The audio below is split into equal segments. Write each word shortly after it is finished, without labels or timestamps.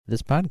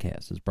This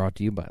podcast is brought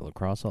to you by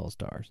Lacrosse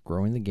All-Stars,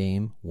 growing the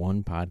game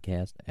one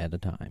podcast at a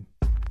time.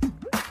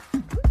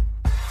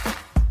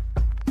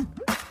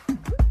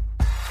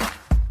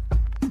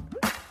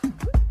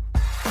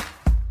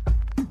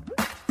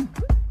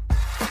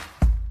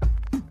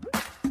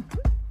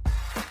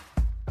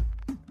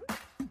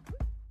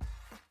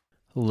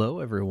 Hello,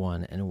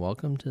 everyone, and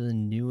welcome to the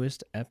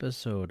newest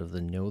episode of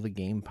the Know the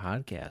Game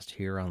podcast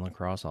here on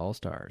Lacrosse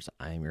All-Stars.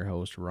 I am your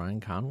host, Ryan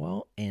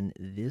Conwell, and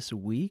this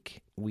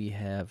week we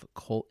have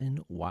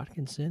Colton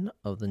Watkinson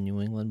of the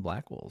New England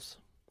Black Wolves.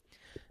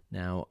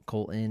 Now,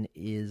 Colton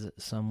is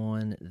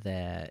someone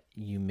that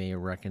you may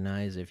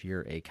recognize if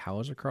you're a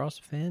college lacrosse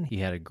fan. He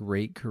had a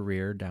great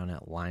career down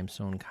at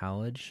Limestone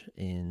College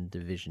in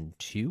Division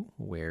II,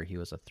 where he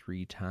was a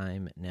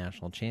three-time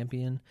national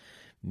champion,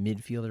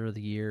 midfielder of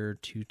the year,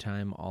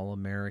 two-time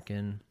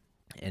All-American,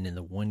 and in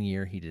the 1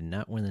 year he did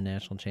not win the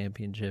national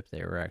championship,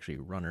 they were actually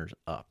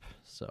runners-up.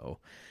 So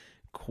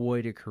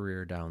quite a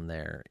career down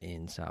there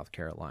in South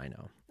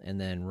Carolina. And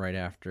then right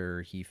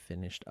after he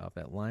finished up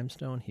at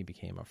Limestone, he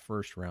became a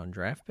first-round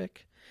draft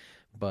pick.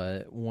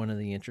 But one of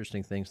the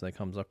interesting things that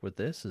comes up with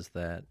this is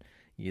that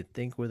you'd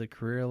think with a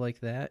career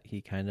like that,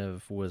 he kind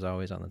of was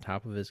always on the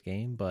top of his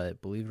game,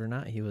 but believe it or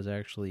not, he was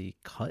actually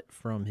cut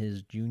from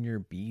his Junior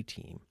B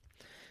team.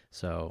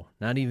 So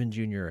not even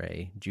Junior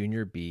A,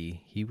 Junior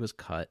B, he was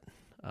cut,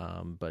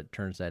 but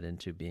turns that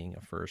into being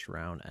a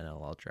first-round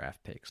NLL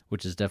draft pick,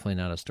 which is definitely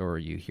not a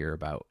story you hear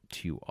about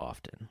too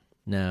often.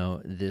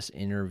 Now, this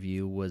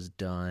interview was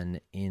done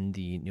in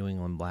the New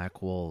England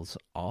Black Wolves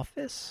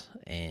office,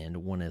 and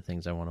one of the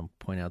things I want to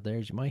point out there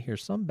is you might hear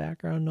some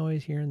background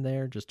noise here and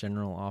there, just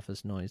general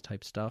office noise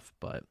type stuff,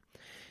 but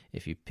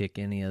if you pick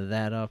any of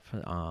that up,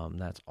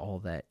 that's all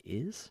that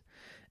is.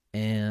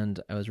 And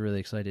I was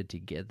really excited to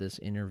get this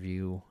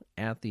interview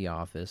at the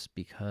office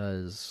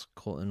because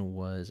Colton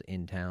was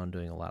in town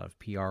doing a lot of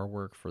PR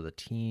work for the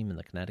team in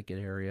the Connecticut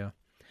area.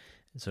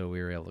 So we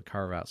were able to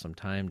carve out some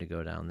time to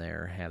go down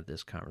there, have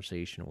this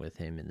conversation with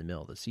him in the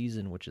middle of the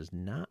season, which is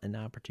not an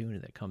opportunity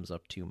that comes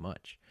up too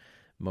much.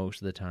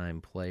 Most of the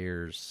time,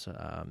 players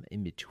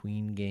in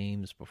between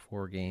games,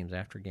 before games,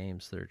 after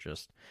games, they're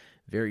just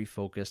very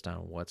focused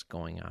on what's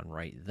going on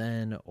right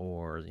then,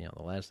 or the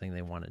last thing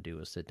they want to do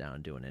is sit down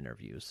and do an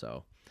interview.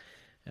 So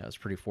I was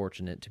pretty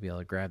fortunate to be able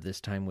to grab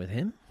this time with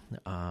him.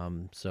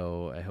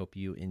 So I hope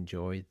you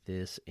enjoyed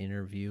this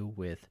interview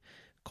with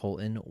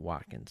Colton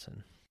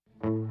Watkinson.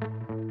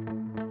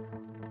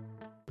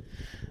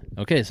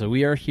 Okay, so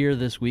we are here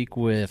this week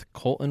with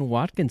Colton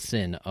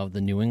Watkinson of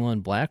the New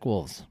England Black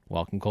Wolves.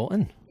 Welcome,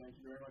 Colton. Thank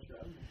you very much for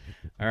having me.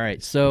 All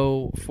right,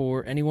 so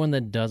for anyone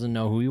that doesn't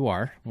know who you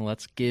are,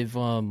 let's give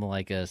them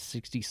like a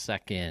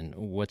 60-second,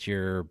 what's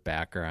your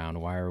background?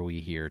 Why are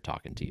we here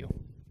talking to you?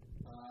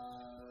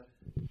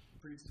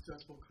 Pretty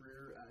successful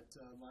career at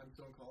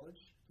Limestone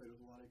College. Played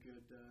with a lot of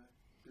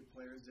good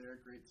players there,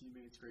 great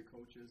teammates, great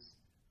coaches.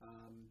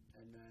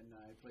 And then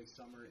I play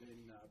summer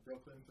in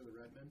Brooklyn for the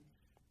Redmen.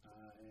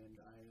 And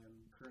I am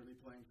currently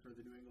playing for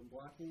the New England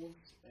Black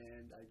Wolves,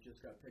 and I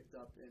just got picked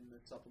up in the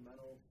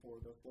supplemental for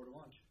the Florida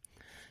Launch.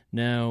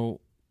 Now,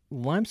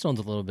 Limestone's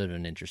a little bit of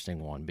an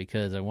interesting one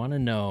because I want to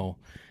know,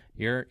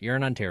 you're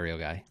an Ontario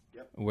guy.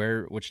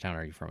 Yep. Which town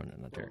are you from in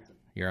Ontario? Burlington.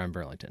 You're on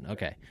Burlington.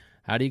 Okay.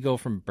 How do you go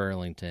from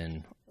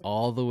Burlington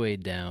all the way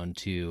down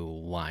to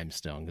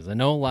Limestone? Because I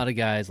know a lot of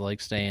guys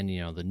like staying,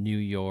 the New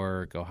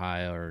York,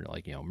 Ohio, or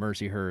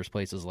Mercyhurst,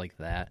 places like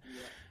that.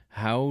 Yeah.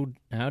 How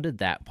did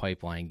that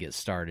pipeline get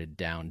started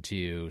down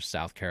to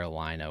South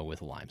Carolina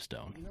with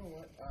Limestone? You know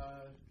what?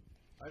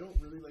 I don't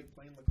really like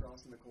playing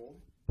lacrosse in the cold,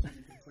 to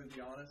be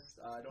completely honest.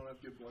 I don't have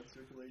good blood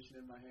circulation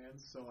in my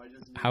hands, so I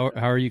just... How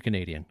are you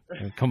Canadian?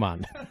 Come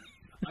on.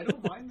 I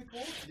don't mind the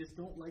cold. I just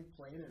don't like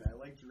playing it. I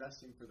like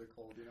dressing for the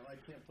cold. I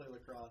can't play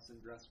lacrosse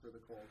and dress for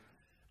the cold.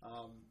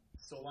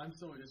 So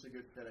Limestone is just a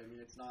good fit. I mean,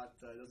 it's not,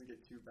 it doesn't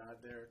get too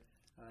bad there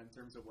in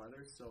terms of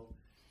weather. So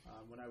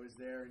when I was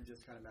there and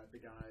just kind of met the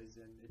guys,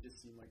 and it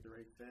just seemed like the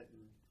right fit.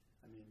 And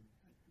I mean,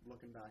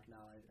 looking back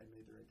now, I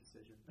made the right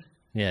decision.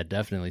 Yeah,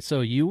 definitely.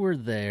 So you were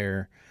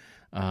there.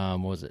 What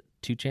was it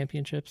 2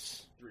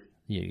 championships? 3.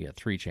 Yeah, you got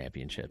 3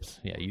 championships.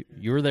 Yeah,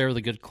 you were there with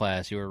a good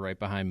class. You were right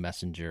behind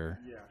Messenger.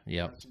 Yeah.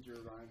 Yep. Messenger,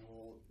 Ryan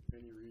Holt,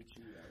 Vinny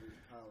Ricci,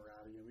 Kyle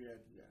Ratty. We had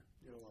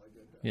a lot of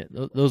good.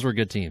 Yeah, those were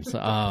good teams.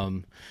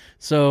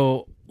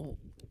 So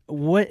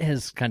what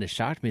has kind of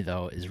shocked me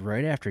though is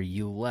right after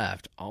you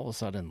left, all of a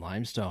sudden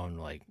Limestone,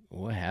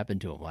 what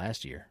happened to him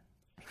last year?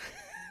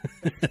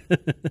 You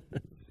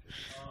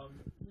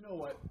know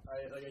what?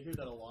 I hear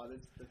that a lot.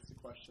 That's the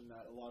question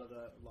that a lot of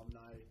the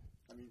alumni.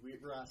 I mean,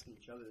 we're asking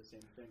each other the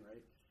same thing,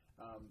 right?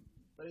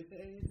 But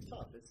it's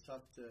tough. It's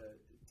tough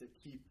to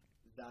keep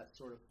that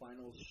sort of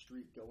final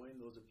streak going.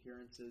 Those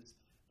appearances,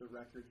 the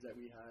records that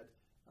we had.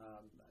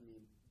 I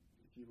mean,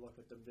 if you look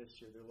at them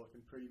this year, they're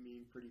looking pretty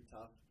mean, pretty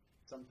tough.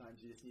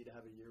 Sometimes you just need to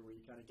have a year where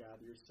you kind of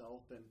gather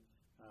yourself and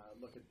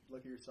look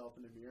at yourself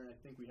in the mirror. And I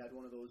think we had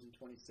one of those in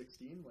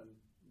 2016 when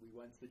we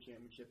went to the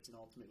championships and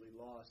ultimately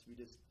lost. We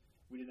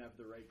didn't have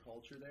the right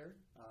culture there.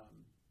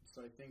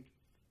 So I think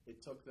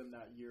it took them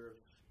that year of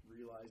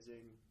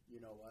realizing, you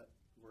know what,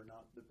 we're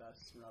not the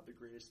best, we're not the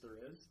greatest there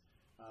is,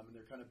 and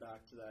they're kind of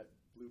back to that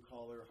blue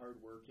collar, hard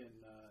working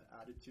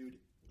attitude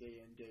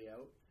day in, day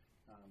out.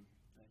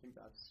 I think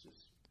that's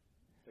just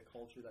the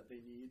culture that they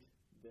need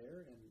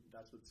there, and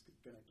that's what's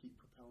going to keep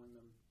propelling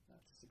them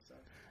to success.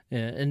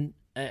 Yeah, and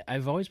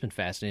I've always been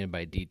fascinated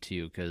by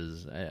D2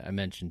 because I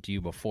mentioned to you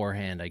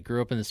beforehand, I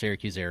grew up in the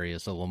Syracuse area,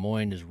 so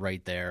Lemoyne is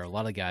right there. A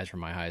lot of guys from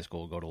my high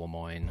school go to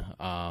Lemoyne.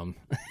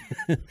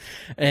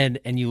 And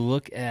you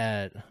look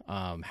at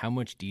how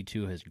much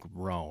D2 has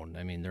grown.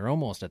 I mean, they're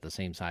almost at the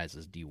same size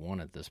as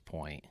D1 at this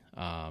point.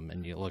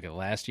 And you look at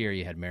last year,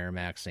 you had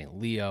Merrimack, St.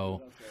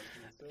 Leo.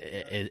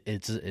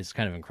 It's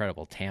kind of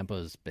incredible.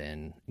 Tampa's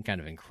been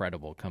kind of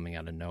incredible coming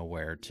out of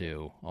nowhere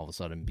to all of a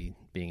sudden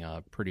being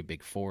a pretty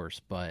big force.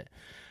 But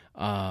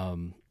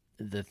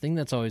the thing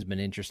that's always been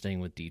interesting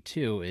with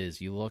D2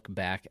 is you look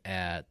back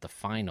at the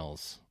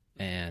finals,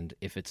 and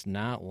if it's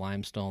not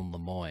Limestone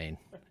Lemoyne,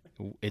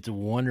 it's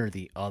one or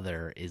the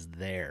other is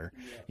there.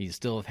 Yeah. You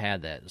still have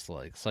had that. It's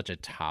like such a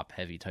top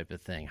heavy type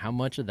of thing. How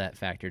much of that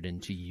factored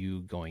into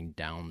you going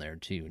down there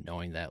too,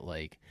 knowing that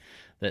like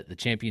that the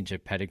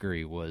championship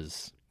pedigree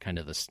was kind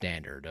of the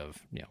standard of,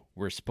 you know,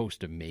 we're supposed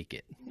to make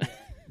it. Yeah.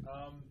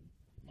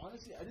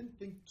 Honestly, I didn't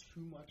think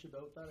too much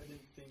about that.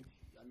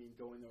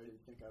 Going there, I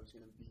didn't think I was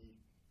going to be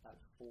at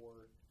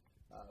 4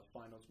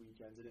 finals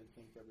weekends. I didn't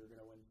think that we were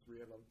going to win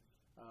 3 of them.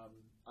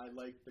 I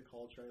liked the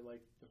culture. I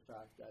liked the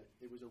fact that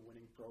it was a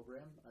winning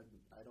program.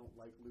 I don't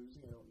like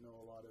losing. I don't know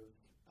a lot of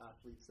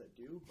athletes that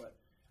do, but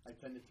I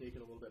tend to take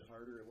it a little bit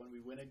harder. When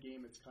we win a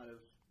game, it's kind of,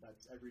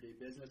 that's everyday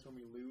business. When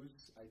we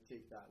lose, I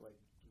take that like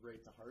right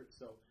to heart.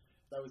 So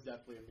that was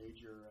definitely a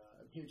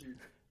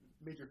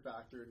major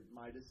factor in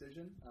my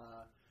decision.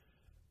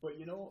 But,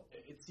 you know,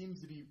 it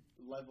seems to be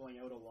leveling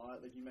out a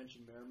lot. Like you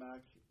mentioned, Merrimack,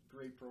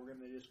 great program.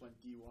 They just went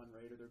D1,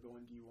 right? Or they're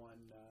going D1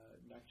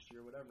 next year,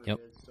 whatever it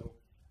is. So,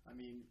 I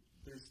mean,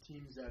 there's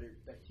teams that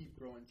keep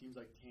growing, teams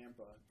like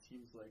Tampa,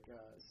 teams like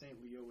St.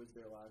 Leo was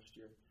there last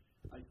year.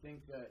 I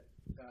think that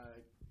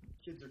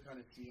kids are kind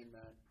of seeing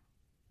that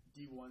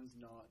D1's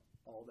not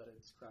all that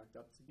it's cracked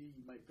up to be.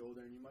 You might go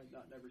there and you might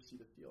not never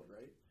see the field,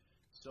 right?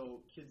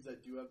 So kids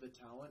that do have the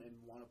talent and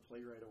want to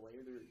play right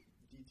away,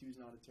 D2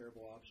 is not a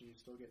terrible option. You're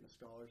still getting a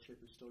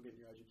scholarship. You're still getting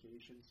your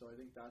education. So I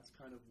think that's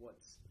kind of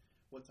what's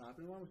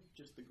happening along with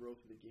just the growth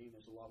of the game.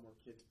 There's a lot more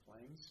kids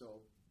playing, so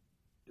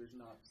there's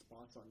not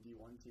spots on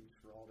D1 teams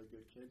for all the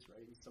good kids,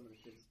 right? And some of the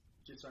kids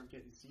just aren't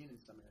getting seen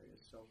in some areas.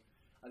 So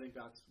I think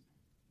that's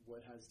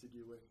what has to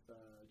do with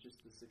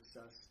just the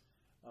success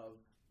of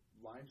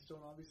Limestone,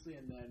 obviously,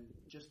 and then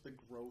just the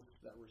growth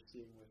that we're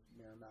seeing with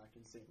Merrimack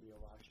and St. Leo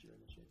last year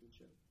in the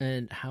championship.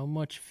 And how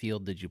much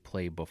field did you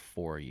play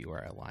before you were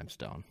at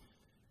Limestone?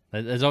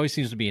 That always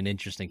seems to be an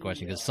interesting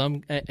question because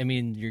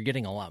you're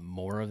getting a lot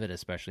more of it,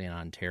 especially in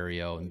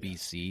Ontario and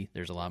BC.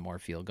 There's a lot more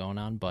field going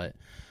on, but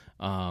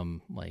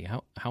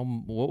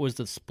what was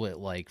the split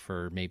like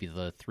for maybe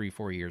the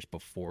 3-4 years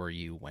before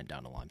you went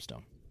down to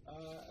Limestone?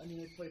 I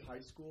played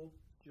high school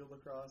field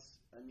lacrosse.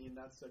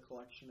 That's a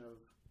collection of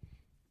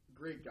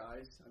great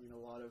guys. A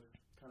lot of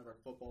kind of our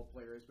football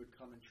players would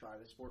come and try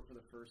the sport for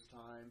the first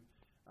time.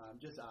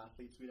 Just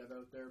athletes we'd have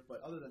out there. But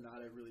other than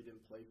that, I really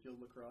didn't play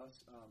field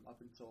lacrosse up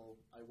until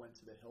I went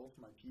to the Hill for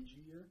my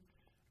PG year.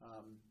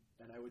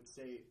 And I would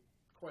say,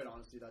 quite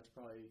honestly, that's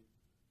probably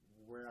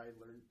where I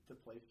learned to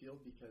play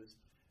field because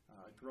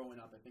growing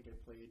up, I think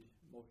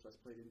most of us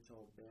played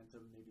until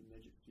Bantam, maybe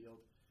midget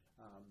field.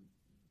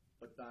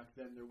 But back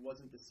then, there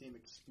wasn't the same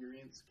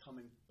experience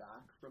coming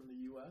back from the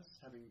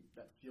U.S., having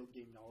that field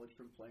game knowledge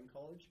from playing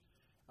college.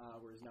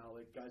 Whereas now,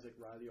 like guys like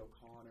Riley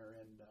O'Connor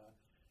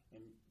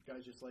and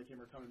guys just like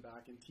him are coming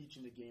back and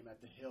teaching the game at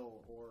the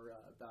Hill or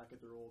back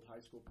at their old high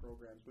school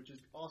programs, which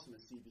is awesome to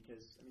see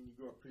because, you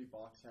grew up pretty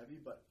box heavy,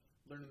 but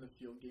learning the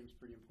field game is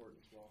pretty important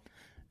as well.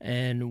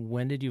 And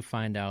when did you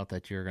find out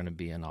that you're going to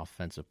be an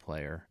offensive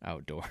player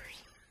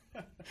outdoors?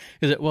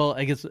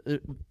 I guess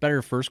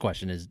better first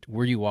question is,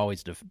 were you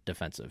always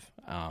defensive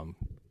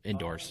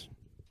indoors?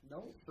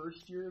 No,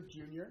 first year of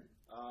junior,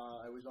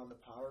 I was on the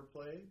power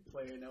play,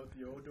 playing out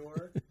the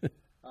O-door.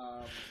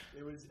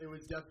 It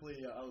was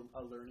definitely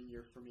a learning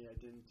year for me. I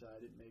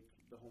didn't make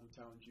the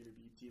hometown junior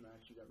B team. I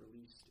actually got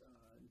released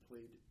and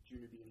played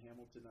junior B in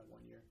Hamilton that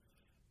one year.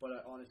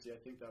 But honestly, I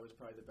think that was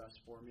probably the best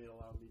for me. It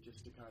allowed me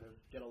just to kind of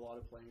get a lot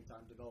of playing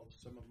time, develop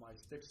some of my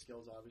stick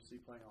skills, obviously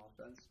playing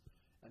offense.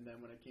 And then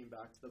when I came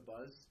back to the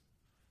Buzz,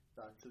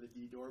 back to the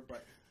D door.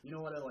 But you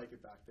know what? I like it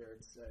back there.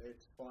 It's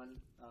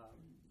fun.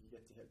 You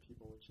get to hit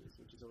people, which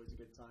is always a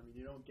good time. And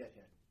you don't get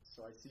hit.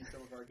 So I see some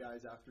of our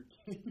guys after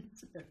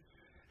games.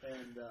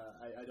 And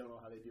I don't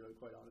know how they do it,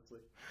 quite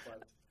honestly.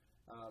 But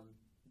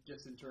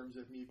just in terms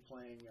of me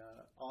playing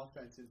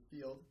offense and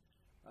field,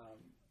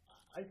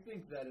 I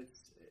think that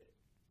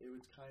it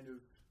was kind of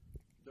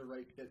the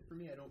right fit for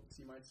me. I don't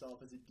see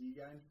myself as a D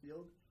guy in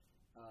field.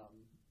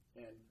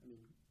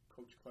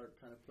 Coach Clark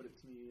kind of put it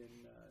to me in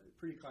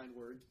pretty kind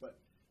words, but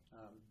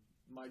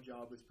my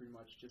job was pretty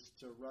much just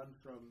to run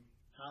from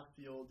half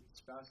field, as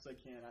fast as I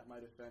can at my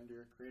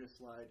defender, create a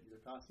slide, either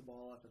pass the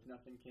ball off. If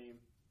nothing came,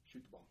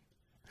 shoot the ball.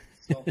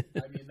 So,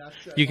 I mean, that's...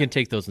 You can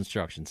take those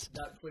instructions.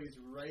 That plays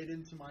right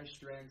into my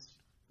strengths,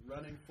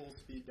 running full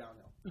speed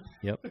downhill.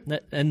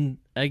 Yep. And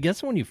I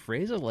guess when you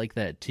phrase it like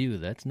that, too,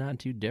 that's not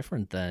too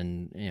different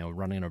than,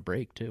 running a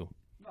break, too.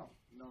 No,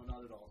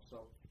 not at all.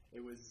 So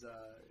it was...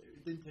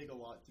 it didn't take a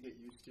lot to get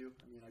used to.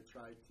 I mean,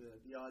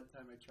 the odd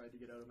time I tried to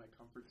get out of my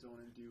comfort zone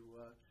and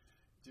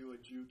do a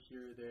juke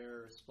here or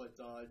there, or a split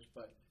dodge,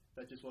 but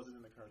that just wasn't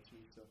in the cards for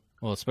me. So.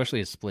 Well,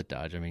 especially a split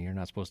dodge. I mean, you're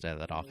not supposed to have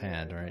that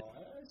offhand, right?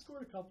 I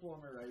scored a couple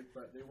on my right,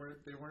 but they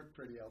weren't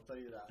pretty. I'll tell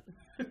you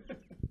that.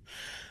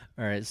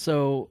 All right.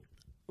 So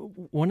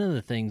one of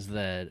the things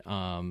that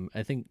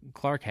I think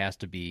Clark has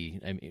to be.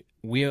 I mean,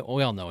 we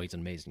all know he's an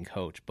amazing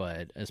coach,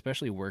 but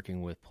especially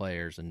working with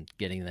players and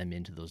getting them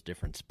into those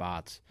different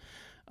spots.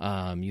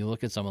 You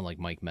look at someone like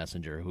Mike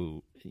Messenger,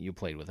 who you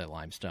played with at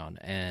Limestone,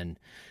 and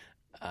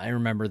I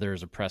remember there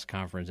was a press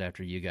conference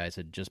after you guys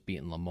had just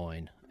beaten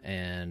Lemoyne,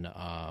 and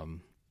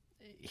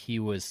he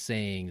was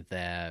saying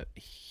that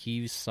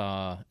he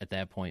saw at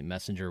that point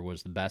Messenger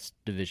was the best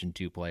Division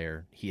II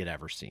player he had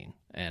ever seen.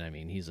 And, I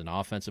mean, he's an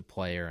offensive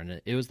player,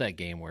 and it was that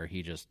game where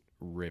he just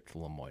ripped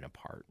Lemoyne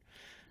apart.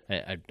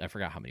 I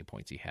forgot how many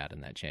points he had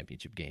in that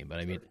championship game, but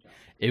I mean,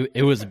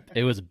 it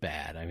was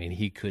bad. I mean,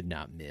 he could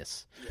not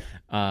miss.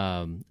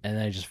 And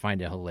I just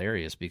find it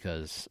hilarious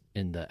because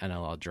in the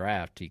NLL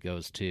draft, he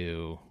goes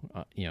to,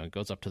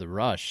 goes up to the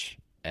rush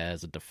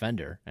as a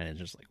defender, and it's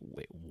just like,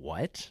 wait,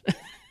 what?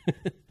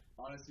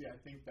 Honestly, I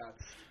think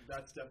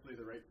that's definitely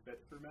the right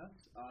fit for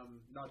Mess.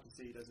 Not to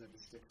say he doesn't have the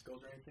stick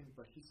skills or anything,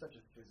 but he's such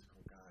a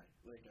physical guy.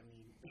 Like, I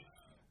mean.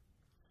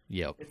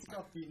 Yep. It's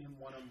tough beating him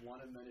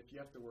one-on-one, and then if you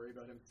have to worry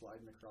about him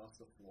sliding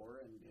across the floor,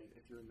 and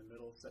if you're in the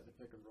middle, setting a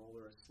pick and roll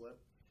or a slip,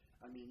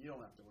 I mean, you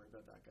don't have to worry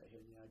about that guy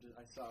hitting you.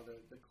 I saw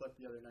the clip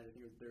the other night. I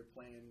think they were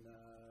playing,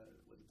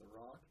 was it The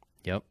Rock?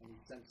 Yep. And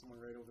he sent someone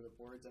right over the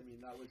boards. I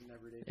mean, that was an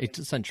everyday thing. It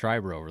just sent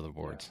Triber over the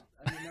boards.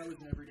 Yeah. I mean, that was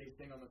an everyday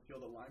thing on the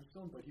field at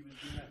Limestone, but he was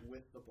doing that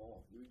with the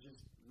ball. He would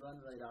just run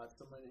right at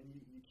someone, and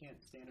you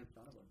can't stand in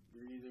front of him.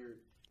 You're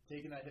either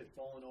taking that hit,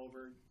 falling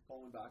over,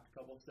 falling back a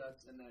couple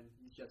steps, and then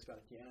he's just got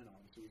a cannon on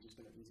him, so he's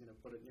gonna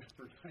put it in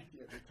for 90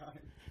 every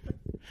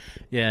time.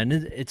 Yeah, and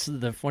it's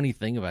the funny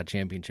thing about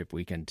championship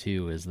weekend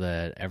too is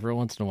that every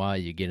once in a while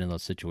you get in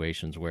those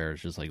situations where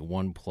it's just like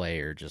one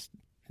player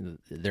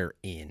they're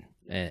in,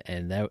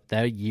 and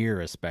that year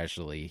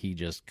especially he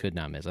just could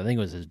not miss. I think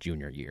it was his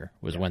junior year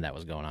when that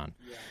was going on.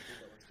 Yeah.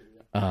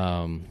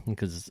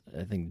 Because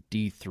I think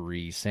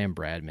D3 Sam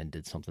Bradman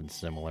did something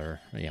similar,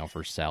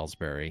 for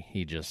Salisbury.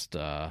 He just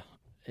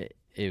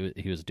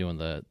he was doing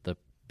the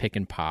pick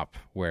and pop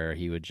where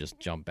he would just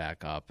jump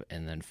back up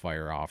and then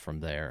fire off from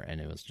there, and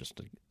it was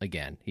just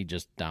again he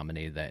just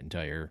dominated that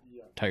entire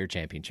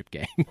championship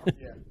game.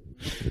 Yeah,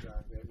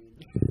 exactly.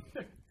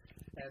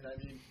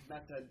 I mean,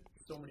 Matt had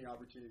so many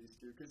opportunities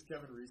too because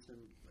Kevin Reisman,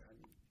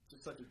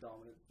 just such a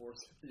dominant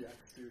force at the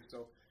X too.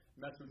 So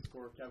Mets would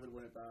score, Kevin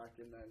win it back,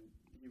 and then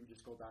he would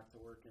just go back to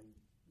work and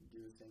do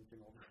the same thing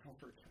over and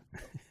over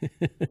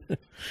again.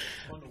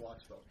 So, fun to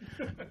watch, though.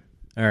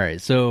 All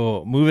right,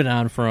 so moving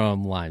on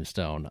from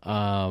Limestone,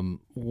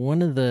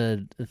 one of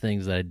the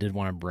things that I did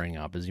want to bring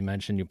up is you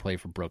mentioned you play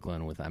for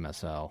Brooklyn with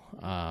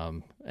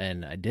MSL,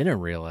 and I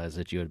didn't realize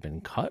that you had been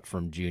cut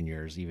from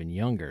juniors even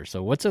younger.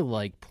 So what's it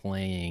like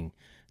playing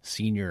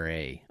Senior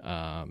A?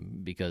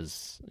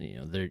 Because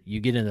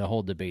you get into the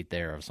whole debate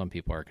there of some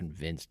people are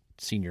convinced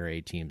Senior A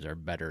teams are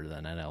better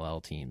than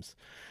NLL teams.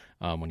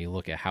 When you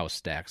look at how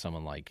stacked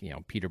someone like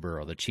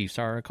Peterborough, the Chiefs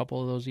are a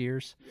couple of those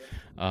years,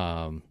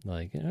 I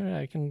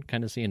can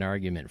kind of see an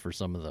argument for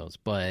some of those.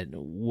 But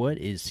what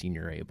is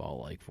Senior A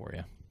ball like for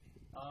you?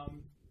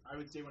 I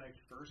would say when I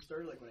first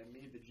started, like when I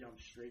made the jump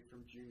straight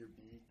from Junior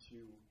B to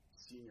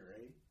Senior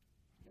A,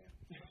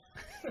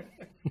 man,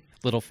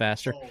 little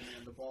faster. Oh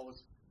man, the ball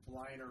was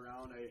flying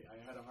around.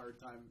 I had a hard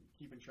time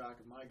keeping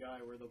track of my guy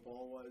where the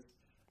ball was.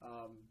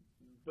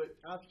 But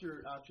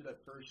after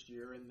that first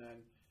year, and then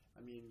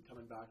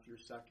coming back for your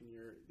second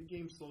year, the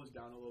game slows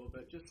down a little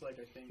bit. Just like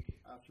I think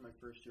after my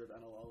first year of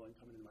NLL and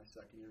coming into my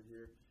second year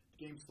here,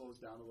 the game slows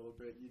down a little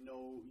bit. You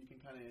can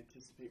kind of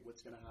anticipate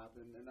what's going to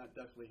happen, and that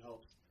definitely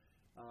helps.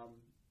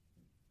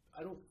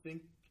 I don't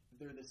think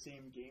they're the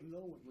same game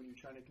though when you're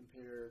trying to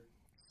compare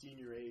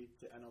Senior A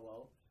to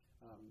NLL.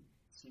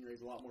 Senior A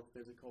is a lot more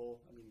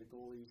physical. The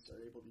goalies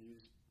are able to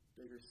use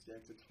bigger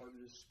sticks. It's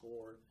harder to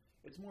score.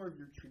 It's more of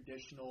your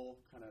traditional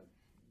kind of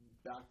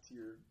back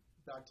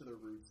to the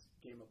roots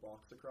game of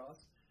box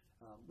lacrosse,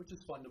 which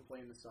is fun to play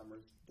in the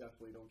summers.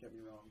 Definitely, don't get me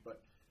wrong,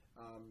 but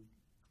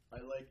I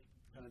like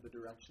kind of the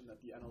direction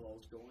that the NLL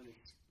is going.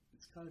 It's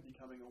kind of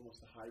becoming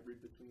almost a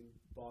hybrid between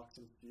box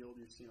and field.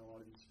 You're seeing a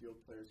lot of these field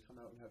players come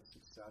out and have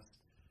success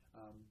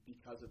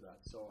because of that.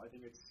 So I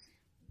think it's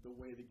the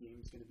way the game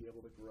is going to be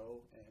able to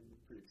grow, and I'm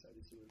pretty excited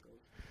to see where it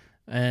goes.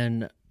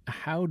 And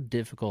how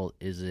difficult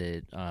is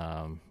it?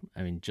 I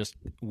mean, just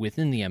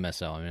within the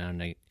MSL. I mean, I'm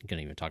not going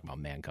to even talk about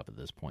Man Cup at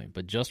this point,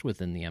 but just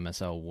within the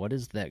MSL, what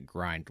is that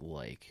grind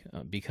like?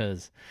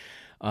 Because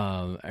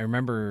I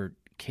remember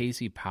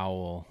Casey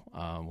Powell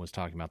was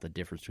talking about the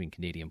difference between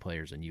Canadian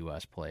players and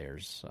U.S.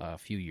 players a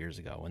few years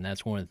ago, and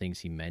that's one of the things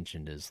he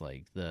mentioned is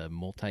like the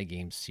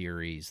multi-game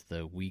series,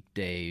 the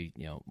weekday,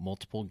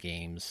 multiple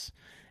games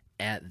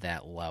at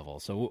that level.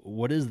 So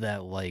what is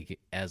that like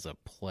as a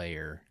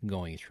player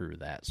going through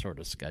that sort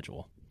of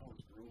schedule? Oh,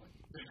 it's grueling.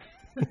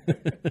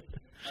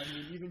 I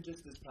mean, even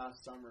just this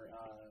past summer,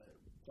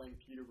 playing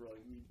Peterborough,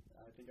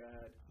 I think I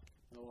had,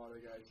 and a lot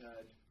of the guys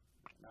had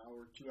an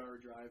hour,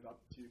 2-hour drive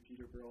up to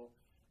Peterborough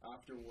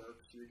after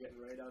work. So you're getting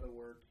right out of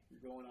work,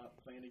 you're going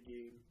up, playing a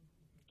game,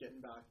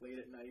 getting back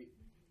late at night,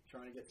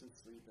 trying to get some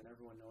sleep, and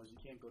everyone knows you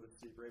can't go to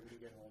sleep right when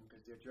you get home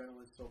because the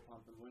adrenaline's so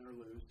pumping, win or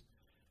lose.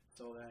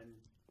 So then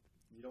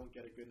you don't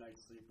get a good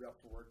night's sleep. You're up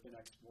for work the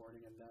next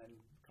morning, and then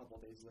a couple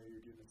of days later,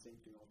 you're doing the same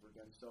thing over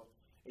again. So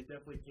it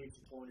definitely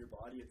takes a toll on your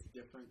body. It's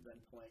different than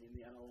playing in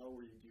the NLL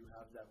where you do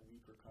have that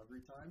week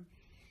recovery time.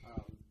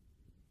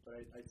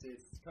 But I'd say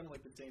it's kind of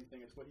like the same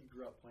thing. It's what you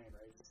grew up playing,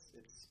 right?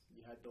 It's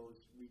you had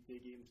those weekday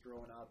games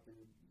growing up, and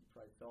you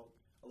probably felt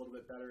a little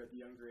bit better at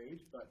the younger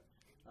age. But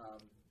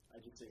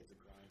I just say it's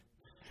a grind.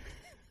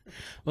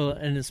 Well,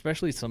 and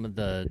especially some of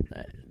the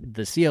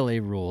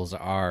CLA rules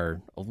are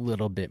a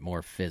little bit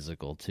more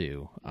physical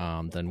too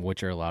than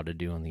what you're allowed to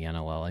do in the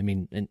NLL. I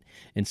mean,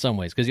 in some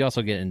ways, because you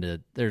also get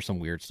into there's some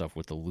weird stuff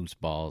with the loose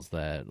balls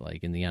that,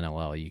 like in the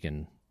NLL, you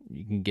can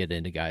get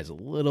into guys a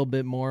little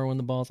bit more when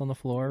the ball's on the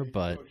floor,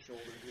 but.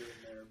 Shoulder here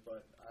and there,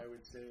 but I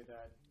would say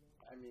that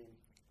I mean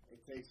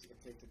it takes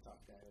a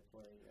tough guy to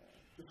play.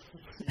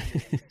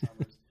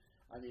 Summers.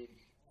 I mean,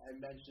 I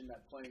mentioned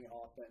that playing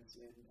offense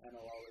in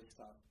NLL is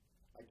tough.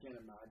 I can't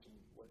imagine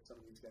what some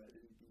of these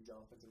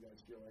offensive guys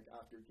feel like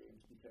after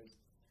games, because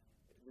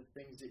the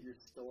things that you're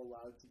still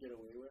allowed to get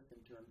away with in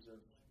terms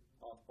of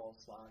off-ball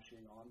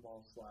slashing,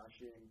 on-ball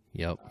slashing.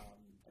 Yep.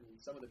 I mean,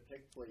 some of the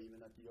pick play even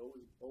that the O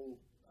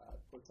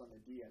puts on the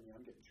D. I mean,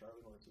 I'm getting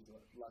Charlie horses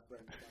left,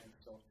 right, and center.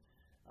 So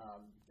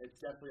it's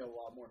definitely a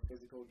lot more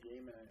physical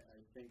game, and I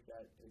think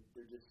that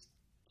they're just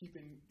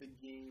keeping the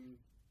game,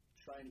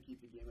 trying to keep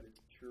the game at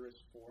its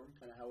purest form,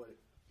 kind of how it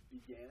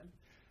began.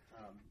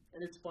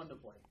 And it's fun to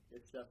play.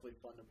 It's definitely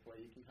fun to play.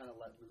 You can kind of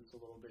let loose a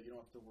little bit. You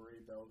don't have to worry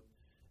about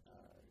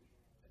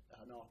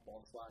an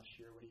off-ball slash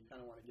here when you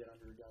kind of want to get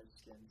under a guy's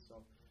skin.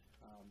 So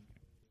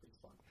it's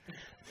fun.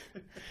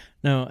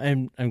 No,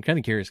 I'm kind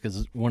of curious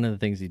because one of the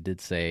things he did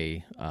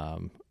say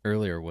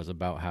earlier was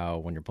about how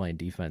when you're playing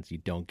defense, you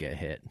don't get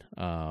hit.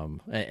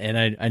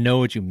 And I know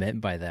what you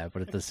meant by that,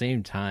 but at the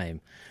same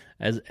time,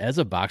 as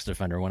a box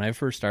defender, when I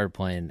first started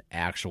playing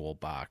actual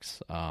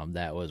box,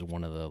 that was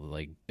one of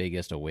the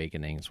biggest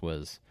awakenings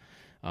was,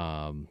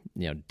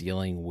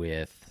 dealing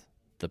with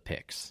the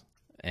picks,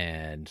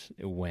 and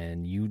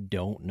when you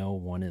don't know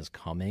one is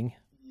coming,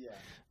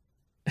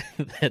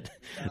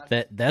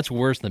 that's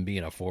worse than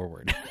being a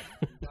forward.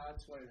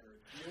 That's what it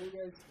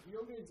hurts. The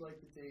old guys like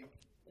to take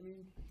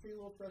a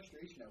little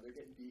frustration out. They're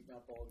getting beaten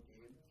up all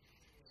game.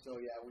 So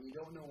yeah, when you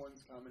don't know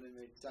one's coming and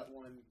they set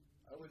one,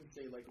 I wouldn't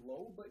say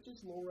low, but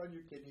just lower on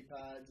your kidney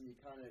pads, and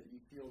you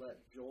feel that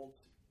jolt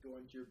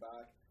going to your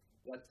back.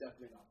 That's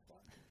definitely not fun.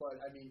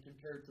 But I mean,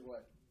 compared to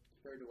what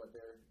they're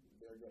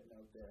getting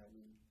out there, I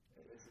mean,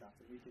 it's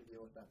nothing. We can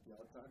deal with that the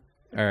odd time.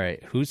 All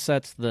right, who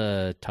sets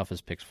the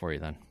toughest picks for you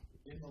then?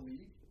 In the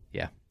league?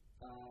 Yeah.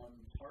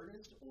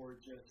 Hardest or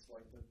just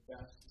the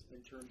best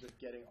in terms of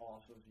getting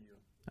off of you?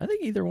 I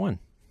think either one.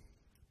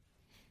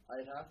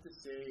 I'd have to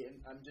say,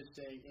 and I'm just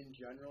saying in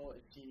general,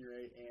 at Senior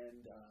A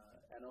and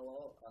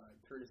NLL,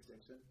 Curtis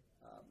Dixon.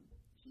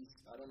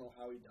 I don't know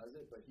how he does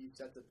it, but he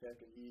sets a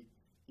pick and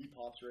he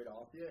pops right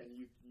off you, and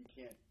you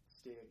can't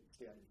stay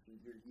on your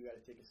feet. You got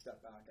to take a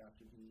step back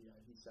after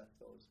he sets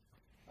those.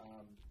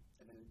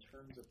 And then in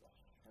terms of the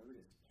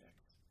hardest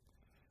picks,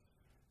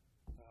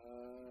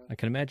 I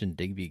can imagine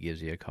Digby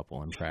gives you a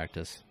couple in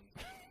practice.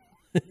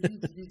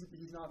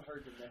 he's not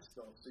hard to miss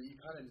though, so you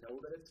kind of know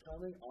that it's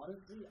coming.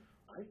 Honestly,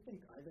 I think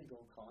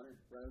O'Connor,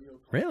 Riley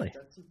O'Connor. Really?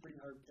 That's some pretty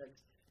hard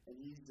picks, and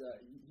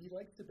he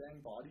likes to bang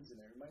bodies in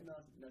there. He might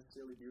not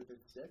necessarily be with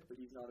his stick, but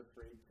he's not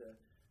afraid to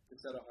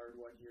set a hard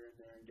one here and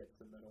there and get to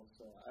the middle.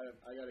 So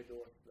I got to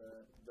go with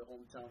the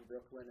hometown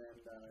Brooklyn and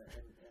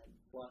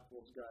Black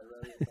Wolves guy,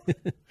 Riley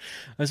O'Connor.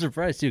 I'm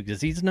surprised too,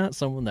 because he's not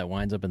someone that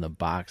winds up in the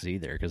box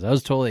either. Because I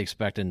was totally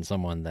expecting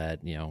someone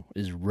that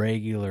is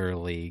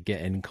regularly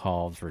getting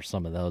called for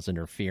some of those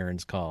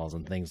interference calls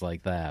and things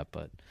like that.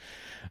 But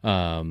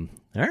all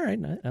right,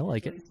 I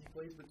like it. He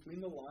plays between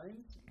the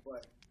lines,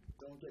 but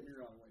don't get me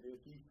wrong.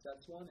 If he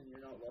sets one and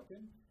you're not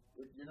looking,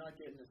 if you're not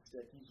getting a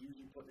stick, he's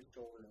usually putting his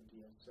shoulder into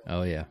you. So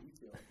oh yeah.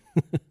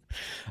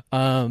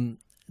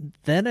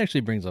 That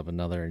actually brings up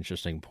another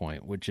interesting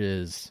point, which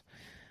is,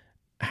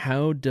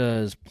 how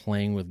does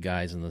playing with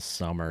guys in the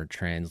summer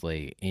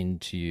translate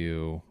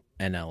into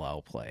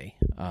NLL play.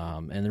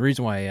 And the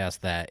reason why I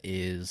ask that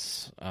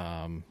is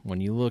when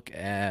you look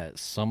at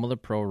some of the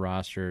pro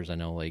rosters, I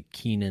know like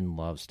Keenan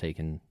loves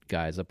taking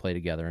guys that play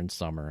together in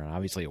summer, and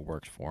obviously it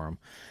works for him.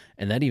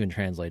 And that even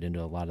translates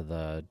into a lot of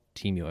the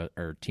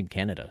Team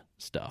Canada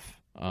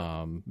stuff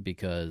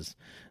because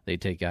they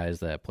take guys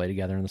that play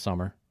together in the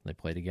summer, they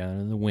play together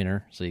in the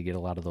winter, so you get a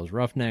lot of those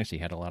roughnecks, you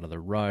had a lot of the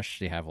rush,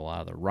 you have a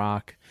lot of the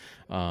rock,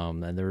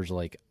 and there's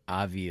like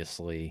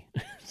obviously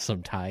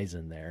some ties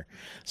in there.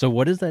 So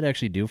what does that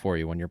actually do for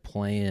you when you're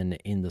playing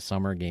in the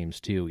summer games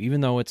too?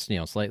 Even though it's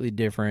slightly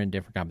different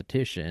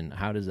competition,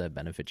 how does that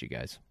benefit you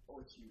guys? Oh,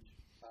 it's huge.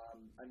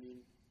 I mean,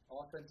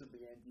 offensively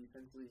and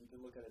defensively, you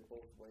can look at it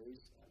both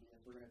ways. I mean,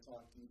 if we're going to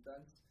talk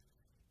defense,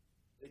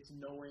 it's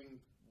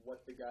knowing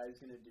what the guy's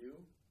going to do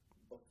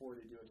before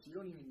they do it. So you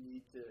don't even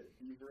need to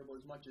be verbal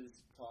as much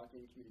as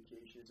talking.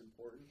 Communication is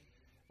important.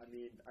 I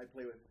mean, I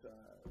play with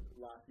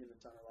Laffy in the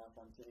summer,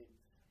 LaFontaine.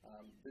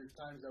 There's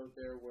times out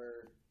there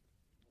where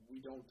we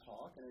don't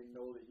talk, and I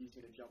know that he's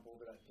going to jump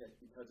over that kick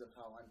because of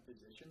how I'm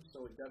positioned.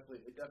 So it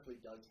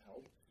definitely does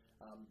help.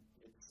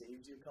 It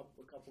saves you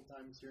a couple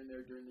times here and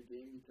there during the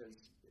game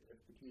because if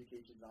the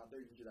communication's not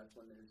there, usually that's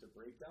when there's a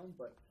breakdown.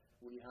 But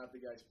when you have the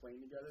guys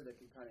playing together that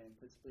can kind of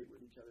anticipate what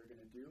each other are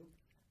going to do,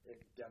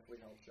 it definitely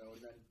helps out.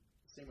 And then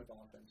same with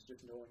offense,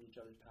 just knowing each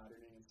other's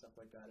patterning and stuff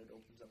like that, it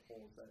opens up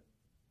holes that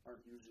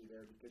aren't usually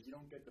there because you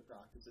don't get to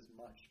practice as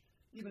much,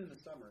 even in the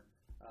summer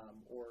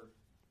or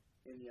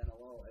in the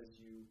NLL,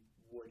 as you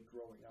would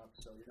growing up.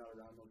 So you're not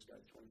around those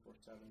guys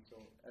 24/7,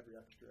 so every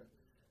extra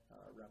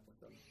rep with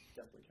them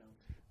definitely counts.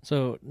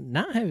 So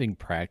not having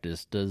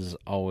practice does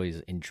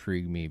always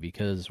intrigue me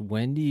because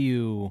when do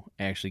you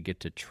actually get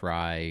to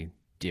try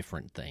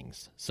different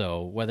things?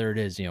 So whether it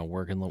is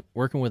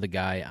working with a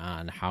guy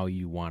on how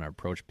you want to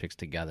approach picks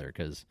together,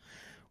 because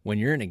when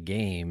you're in a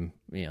game,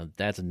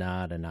 that's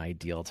not an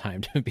ideal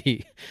time to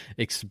be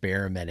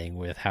experimenting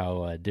with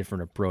how a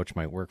different approach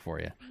might work for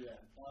you. Yeah.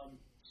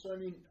 So I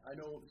mean, I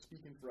know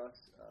speaking for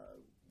us,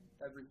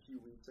 every few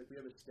weeks, like we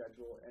have a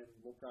schedule and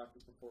we'll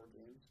practice before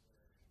games,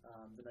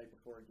 the night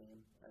before a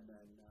game, and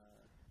then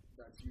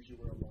that's usually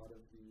where a lot of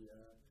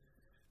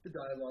the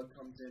dialogue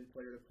comes in,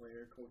 player to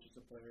player, coaches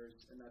to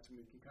players, and that's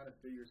when we can kind of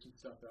figure some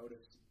stuff out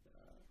as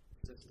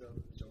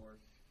systems or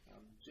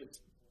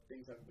just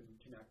things that have been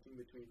connecting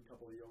between a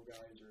couple of young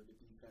guys or the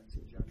defense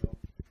in general.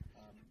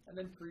 And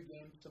then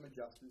pre-game, some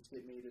adjustments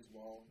get made as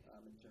well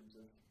in terms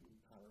of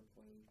power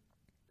play,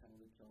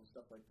 penalty kill,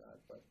 stuff like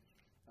that. But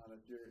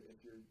if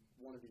you're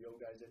one of the young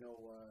guys, I know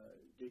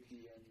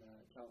Digby and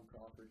Callum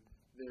Crawford,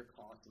 they're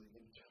constantly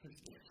in each other's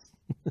games.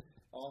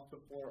 Off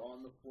the floor,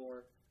 on the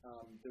floor.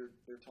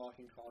 They're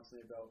talking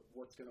constantly about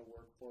what's going to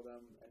work for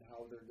them and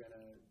how they're going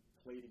to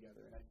play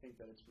together, and I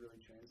think that it's really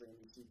translating.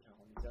 You see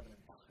Callum, he's having a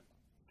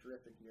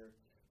terrific year.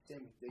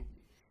 Same with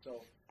Digby.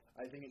 So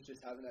I think it's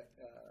just having that,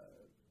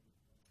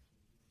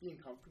 being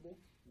comfortable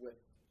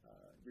with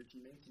your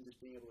teammates and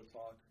just being able to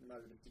talk no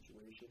matter the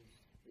situation,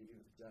 even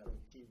if it's at a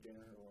team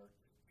dinner or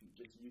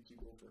just you two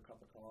go for a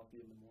cup of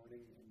coffee in the morning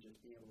and just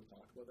being able to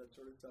talk about that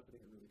sort of stuff. I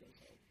think it really does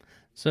help.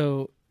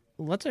 So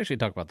let's actually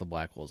talk about the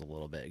Black Holes a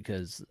little bit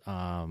because,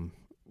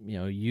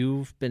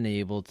 you've been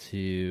able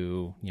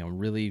to,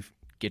 really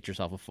get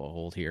yourself a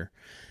foothold here.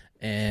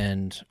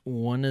 And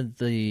one of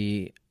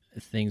the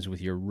things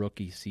with your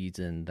rookie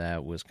season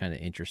that was kind of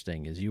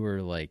interesting is you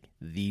were like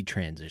the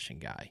transition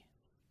guy.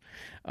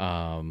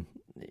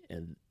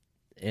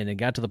 And it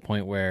got to the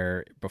point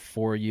where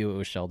before you, it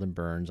was Sheldon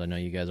Burns. I know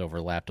you guys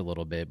overlapped a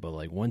little bit, but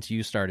like once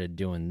you started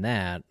doing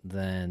that,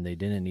 then they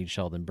didn't need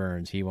Sheldon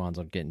Burns. He winds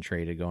up getting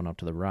traded, going up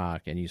to the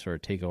Rock, and you sort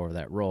of take over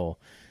that role.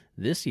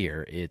 This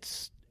year,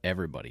 it's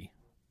everybody.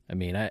 I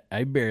mean,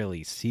 I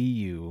barely see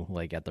you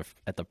like at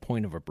the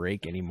point of a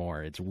break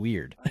anymore. It's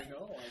weird. I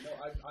know.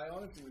 I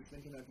honestly was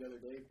thinking that the other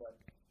day, but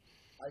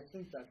I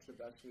think that's the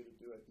best way to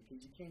do it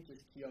because you can't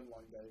just key on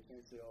one guy. You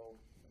can't say,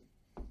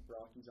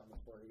 Rocky's on the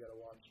floor. You got to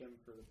watch him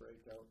for the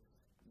breakout.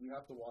 You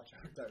have to watch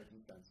our entire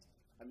defense.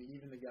 I mean,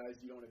 even the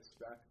guys you don't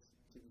expect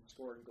to be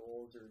scoring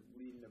goals or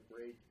leading a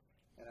break.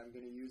 And I'm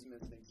going to use him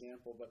as an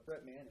example, but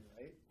Brett Manning,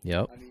 right?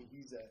 Yep. I mean,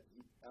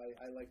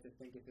 I like to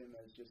think of him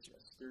as just a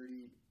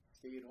sturdy,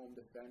 stay-at-home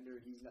defender.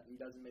 He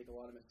doesn't make a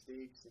lot of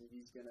mistakes, and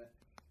he's gonna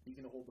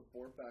hold the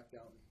fort back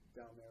down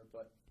there.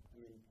 But I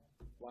mean,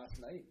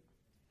 last night,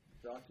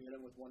 Rocky hit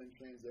him with one in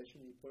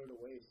transition. He put it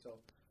away. So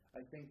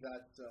I think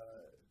that's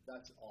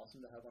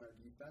awesome to have on our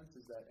defense.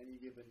 Is that any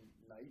given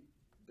night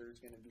there's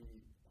going to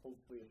be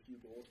hopefully a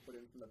few goals put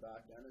in from the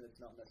back end, and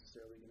it's not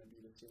necessarily going to be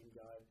the same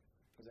guy.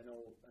 Because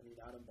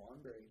Adam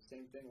Bonberry,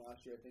 same thing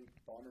last year. I think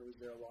Bonner was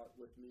there a lot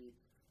with me,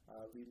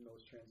 leading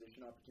those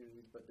transition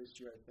opportunities. But this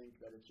year, I think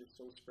that it's just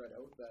so spread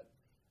out that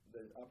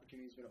the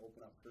opportunity is going to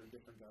open up for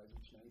different guys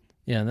each night.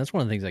 Yeah, and that's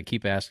one of the things I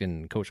keep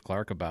asking Coach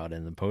Clark about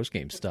in the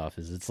post-game stuff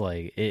is it's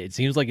like it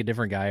seems like a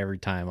different guy every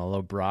time,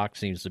 although Brock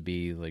seems to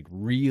be like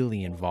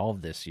really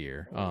involved this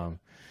year.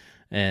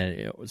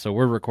 And so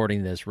we're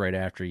recording this right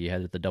after you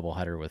had the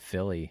doubleheader with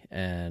Philly,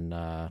 and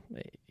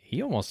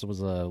he almost was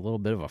a little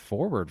bit of a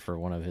forward for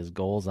one of his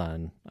goals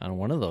on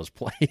one of those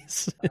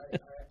plays. I'm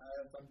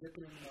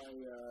dipping in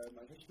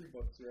my history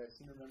books here. I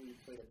seem to remember you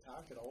played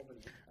attack at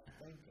Albany.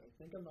 I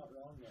think I'm not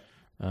wrong there.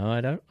 Oh, I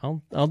don't.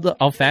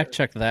 I'll fact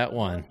check that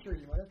one. I'm sure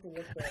you might have to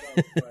look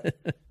that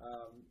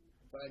up,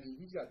 but I mean,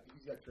 he's got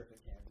terrific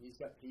hands. He's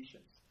got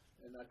patience,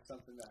 and that's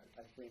something that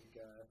I think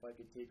if I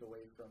could take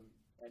away from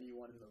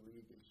anyone in the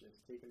league is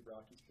just taking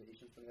Brocky's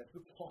patience when he has the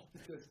ball,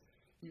 because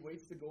he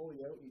waits the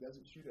goalie out. He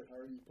doesn't shoot it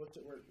hard. He puts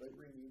it right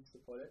where he needs to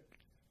put it.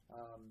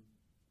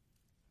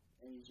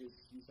 And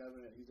he's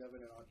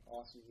having an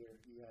awesome year.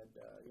 He had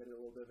a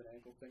little bit of an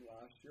ankle thing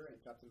last year, and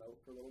it kept him out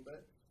for a little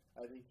bit.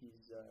 I think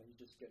he's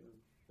just getting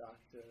back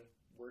to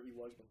where he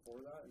was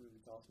before that, and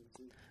it's awesome to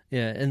see.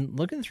 Yeah, and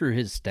looking through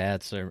his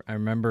stats, I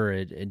remember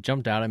it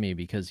jumped out at me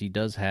because he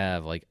does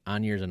have like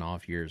on years and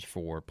off years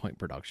for point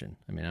production.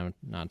 I mean, I'm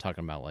not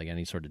talking about like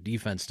any sort of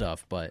defense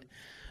stuff, but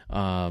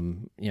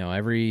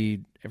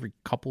every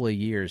couple of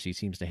years he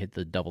seems to hit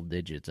the double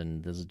digits,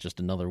 and this is just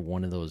another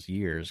one of those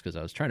years, because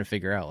I was trying to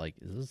figure out, like,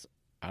 is this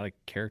out of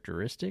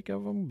characteristic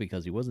of him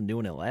because he wasn't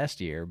doing it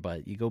last year?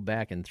 But you go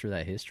back and through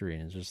that history,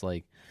 and it's just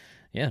like,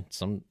 yeah,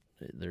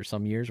 there's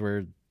some years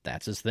where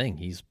that's his thing.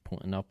 He's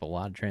putting up a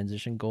lot of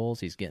transition goals.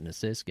 He's getting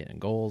assists, getting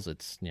goals.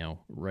 It's,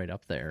 right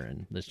up there,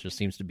 and this just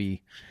seems to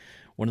be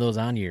one of those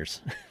on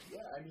years. Yeah,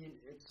 I mean,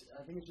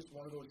 I think it's just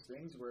one of those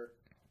things where,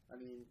 I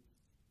mean,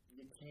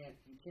 you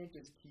can't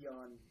just key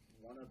on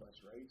one of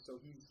us, right? So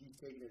he's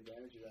taking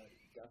advantage of that.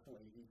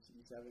 Definitely,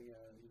 he's having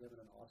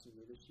an awesome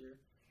year this year.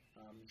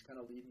 He's kind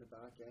of leading the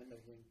back end,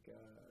 I think,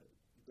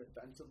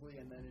 defensively,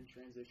 and then in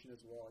transition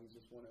as well. He's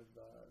just one of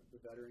the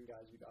veteran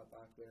guys we got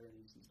back there, and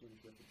he's doing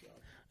a terrific job.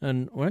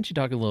 And why don't you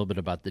talk a little bit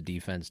about the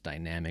defense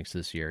dynamics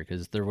this year,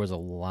 because there was a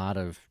lot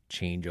of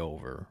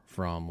changeover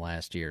from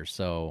last year.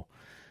 So,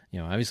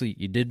 obviously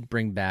you did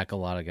bring back a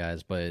lot of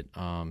guys, but,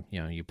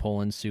 you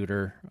pull in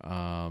Suter.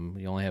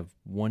 You only have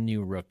one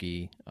new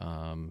rookie.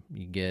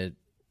 You get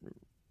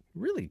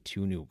really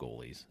two new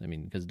goalies. I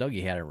mean, because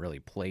Dougie hadn't really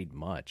played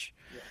much.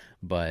 Yeah.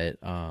 But,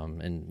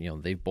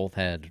 they've both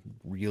had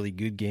really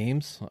good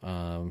games.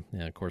 And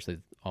of course,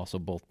 they've also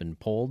both been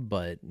pulled,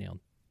 but,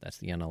 that's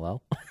the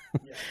NLL.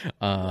 Yeah.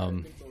 I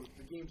think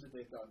the games that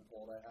they've gotten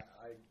pulled,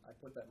 I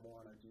put that more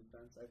on our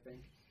defense. I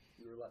think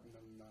we were letting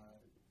them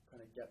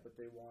kind of get what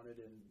they wanted,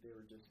 and they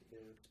were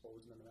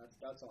exposing them, and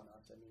that's on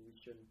us. I mean, we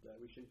shouldn't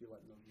be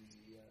letting those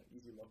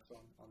easy looks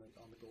on the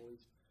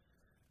goalies.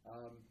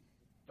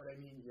 But I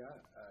mean,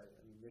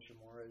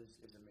 Nishimura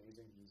is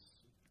amazing.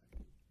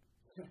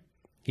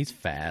 He's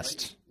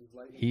fast.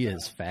 He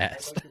is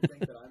fast. I like to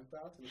think that I'm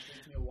fast, and it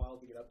takes me a while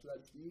to get up to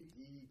that speed.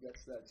 He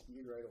gets that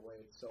speed right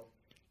away. So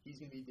he's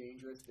going to be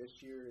dangerous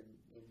this year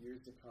and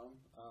years to come.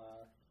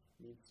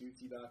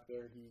 Sutsy back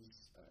there,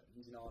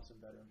 he's an awesome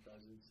veteran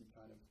presence. He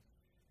kind of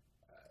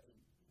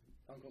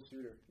Uncle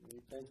Suter. He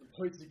pulls the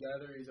boys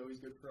together. He's always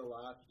good for a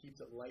laugh. He keeps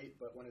it light,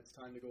 but when it's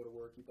time to go to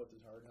work, he puts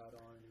his hard hat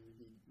on, and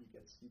he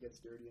gets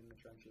dirty in the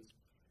trenches.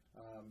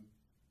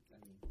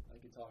 I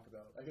could talk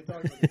about the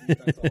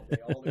defense all day.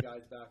 All the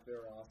guys back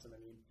there are awesome. I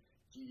mean,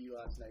 GD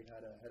last night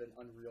had an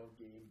unreal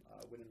game,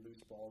 winning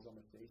loose balls on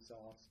the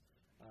face-offs.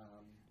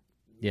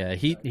 Yeah,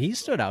 he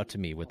stood out to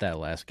me with that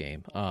last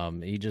game.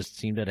 He just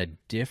seemed at a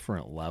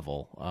different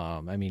level.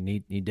 I mean,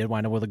 he did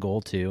wind up with a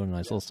goal too, and a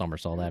nice little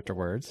somersault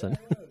afterwards. And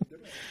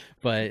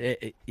but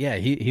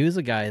he was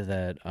a guy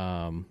that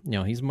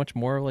he's much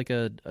more like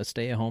a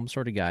stay-at-home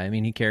sort of guy. I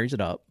mean, he carries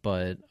it up,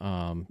 but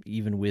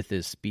even with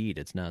his speed,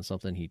 it's not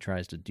something he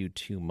tries to do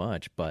too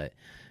much. But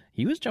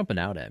he was jumping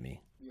out at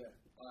me. Yeah,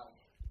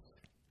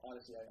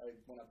 honestly, I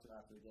went up to him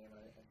after the game and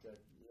I said,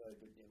 "You had a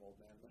good game, old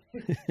man."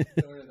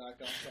 Where did that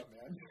come from,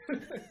 man?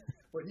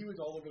 But he was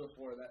all over the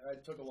floor.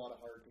 That took a lot of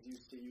heart, because he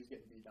was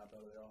getting beaten up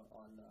out of there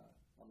on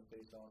the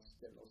face-offs,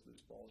 getting those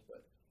loose balls.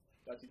 But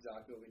that's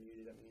exactly what we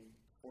needed. I mean,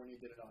 Fournier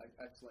did an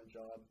excellent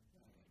job.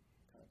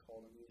 Kind of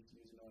called him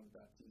using on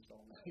Baptiste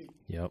all night.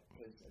 Yep.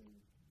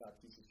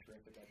 Baptiste is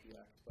terrific at the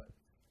X. But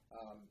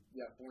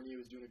Fournier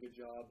was doing a good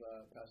job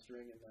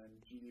pestering, and then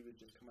GD was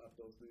just coming up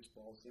those loose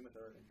balls. Same with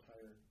our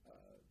entire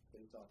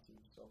face-off team.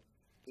 So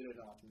they did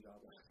an awesome job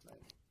last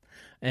night.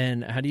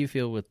 And how do you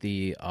feel with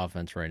the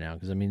offense right now?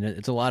 Because, I mean,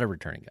 it's a lot of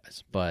returning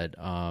guys, but,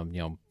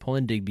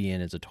 pulling Digby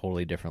in is a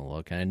totally different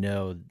look. And I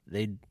know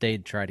they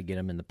tried to get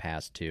him in the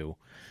past too,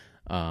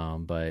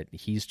 but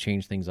he's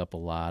changed things up a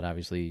lot.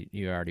 Obviously,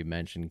 you already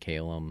mentioned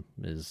Calum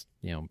is,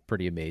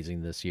 pretty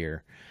amazing this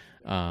year.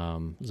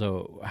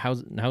 So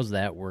how's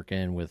that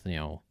working with,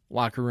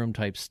 locker room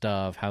type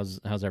stuff? How's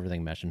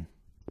everything meshing?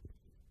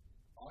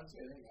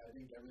 Honestly, I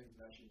think everything's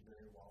meshing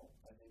very well.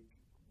 I think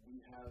we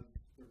have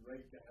the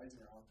right guys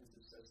in our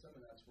offensive system,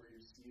 and that's where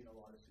you're seeing a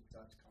lot of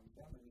success come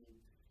from. I mean,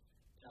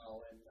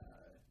 Cal and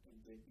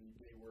Digby,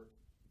 they work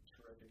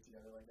terrific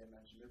together. Like I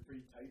mentioned, they're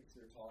pretty tight.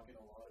 So they're talking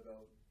a lot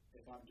about,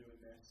 if I'm doing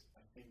this,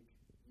 I think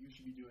you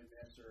should be doing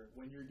this, or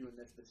when you're doing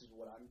this, this is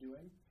what I'm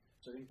doing.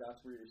 So I think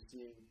that's where you're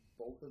seeing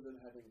both of them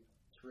having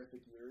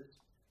terrific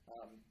years.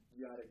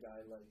 You had a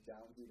guy like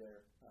Downsy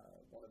there,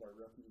 one of our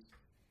rookies.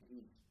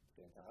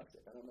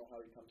 fantastic. I don't know how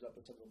he comes up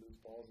with some of the loose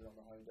balls. I don't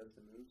know how he does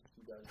the moves.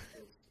 He does.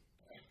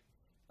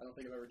 I don't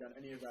think I've ever done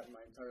any of that in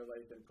my entire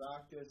life in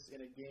practice,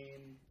 in a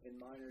game, in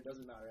minor. It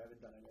doesn't matter. I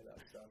haven't done any of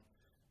that stuff.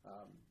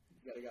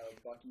 You got a guy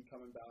like Bucky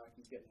coming back.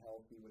 He's getting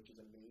healthy, which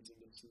is amazing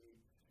to see.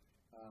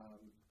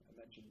 I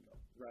mentioned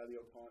Riley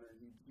O'Connor.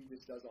 He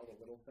just does all the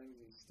little things.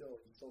 He's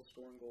still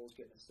scoring goals,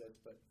 getting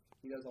assists, but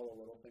he does all the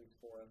little things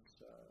for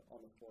us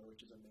on the floor, which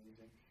is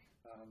amazing.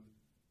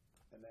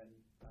 And then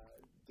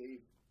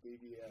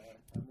Davey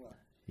Emla,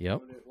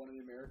 one of the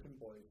American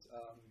boys.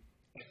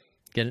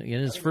 Getting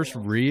his first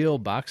real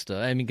box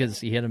stuff. I mean,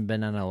 because he hadn't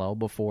been on LL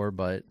before,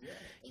 but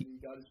he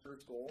got his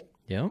first goal.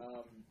 Yeah.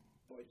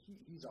 But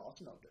he's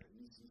awesome out there.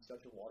 He's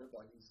such a water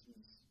bug.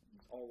 He's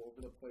all over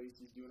the place.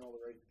 He's doing all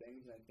the right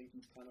things, and I think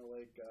he's kind of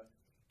like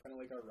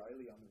our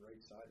Riley on the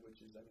right side,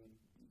 which is, I mean,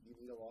 you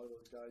need a lot of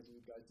those guys. You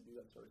need guys to do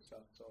that sort of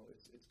stuff. So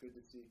it's good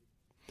to see.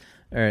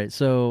 All right,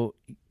 so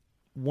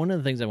one of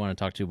the things I want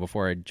to talk to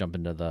before I jump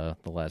into the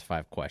last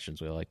 5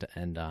 questions we like to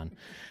end on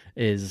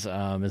is,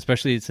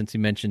 especially since you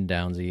mentioned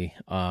Downsy,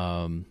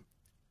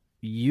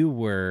 you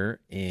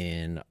were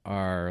in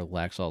our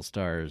Lax All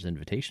Stars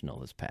Invitational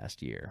this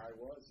past year. I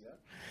was, yeah.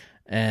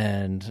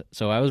 And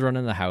so I was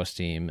running the house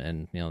team,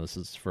 and this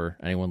is for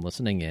anyone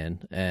listening in,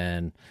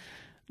 and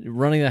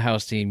running the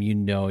house team,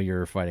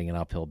 you're fighting an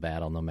uphill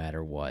battle no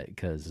matter what,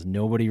 because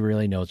nobody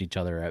really knows each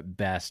other. At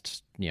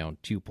best,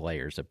 2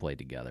 players that played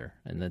together,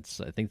 and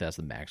I think that's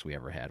the max we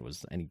ever had,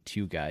 was any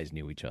 2 guys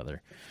knew each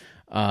other.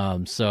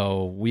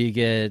 So we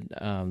get,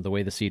 the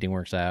way the seating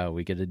works out,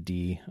 we get a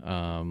D,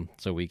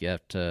 so we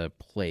get to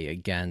play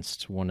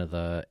against one of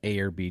the A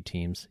or B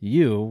teams.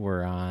 You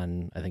were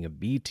on, I think, a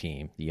B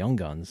team, the Young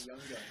Guns. Yeah.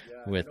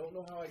 With, I don't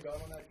know how I got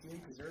on that team,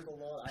 because there's a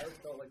lot. I always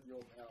felt like the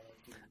old man on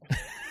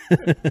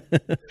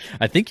that team.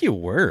 I think you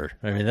were.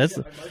 I mean, that's.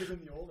 I might have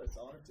been the oldest,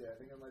 honestly. I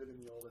think I might have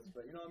been the oldest,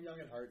 but I'm young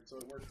at heart, so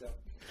it worked out.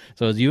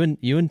 So it was you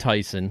and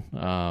Tyson.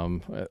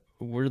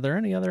 Were there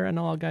any other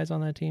NLL guys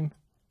on that team?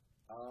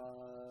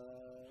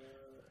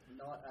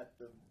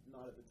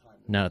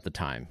 Not at the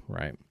time,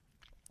 right?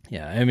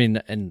 Yeah, I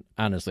mean, and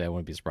honestly, I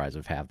wouldn't be surprised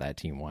if half that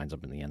team winds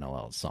up in the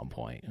NLL at some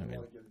point. I mean,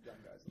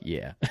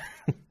 yeah,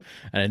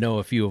 and I know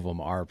a few of them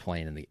are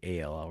playing in the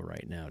ALL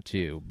right now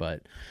too.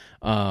 But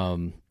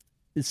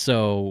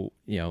so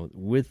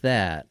with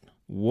that,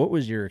 what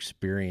was your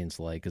experience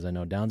like? Because I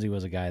know Downsy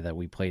was a guy that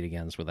we played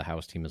against with the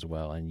house team as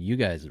well, and you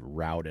guys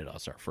routed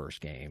us our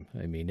first game.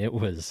 I mean, it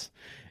was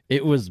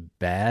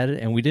bad,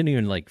 and we didn't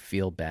even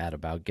feel bad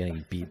about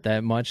getting beat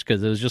that much,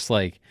 because it was just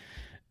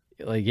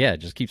yeah,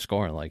 just keep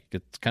scoring.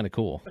 It's kind of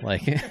cool.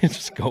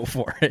 Just go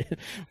for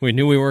it. We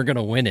knew we weren't going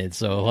to win it,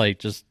 so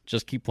just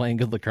keep playing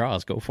good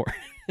lacrosse. Go for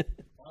it.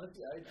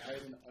 Honestly, I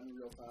had an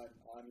unreal time.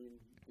 I mean,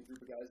 the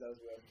group of guys I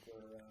was with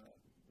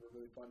were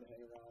really fun to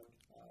hang around.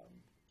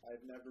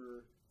 I've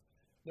never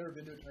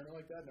been to a tournament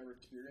like that. Never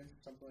experienced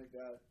something like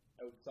that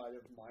outside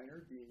of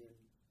minor, being in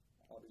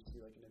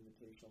obviously an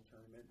invitational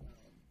tournament.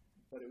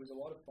 But it was a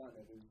lot of fun.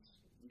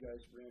 You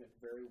guys ran it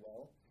very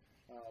well.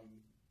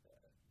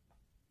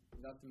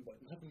 Nothing but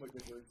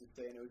good words to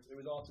say, and it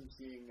was awesome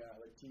seeing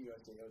Team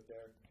USA out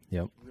there.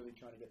 Yep. Really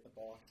trying to get the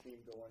box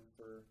game going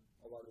for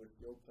a lot of their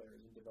field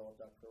players and develop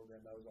that program.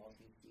 That was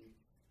awesome to see.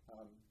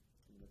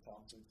 The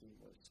Thompson team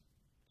was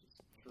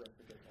just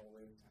terrific as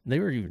always. They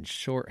were even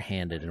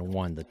shorthanded and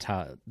won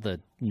the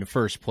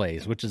first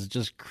place, which is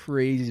just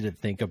crazy to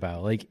think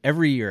about.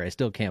 Every year, I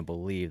still can't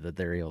believe that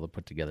they're able to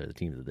put together the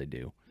teams that they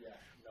do. Yeah,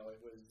 no, it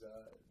was.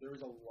 There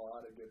was a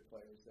lot of good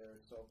players there,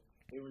 so.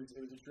 It was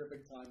a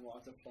terrific time,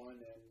 lots of fun,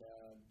 and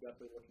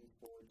definitely looking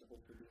forward to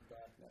hopefully being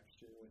back next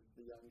year with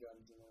the Young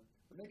Guns. And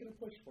we're making a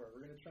push for it.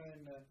 We're going to try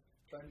and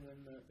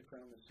win the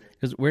crown this year.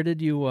 Because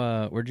where'd you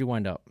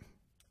wind up?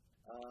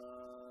 I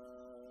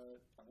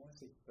want to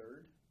say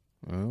 3rd.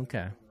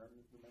 Okay. If I'm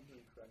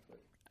remembering correctly.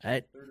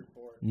 3rd or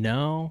 4th.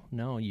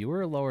 No, you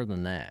were lower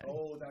than that.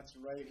 Oh, that's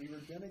right. We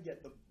were going to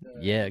get the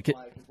because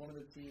one of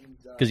the teams.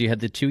 Because you had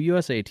the 2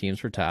 USA teams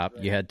for top.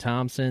 Right. You had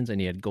Thompson's and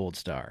you had Gold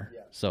Star.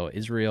 Yeah. So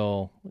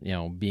Israel,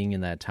 being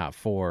in that top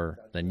 4,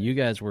 then you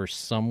guys were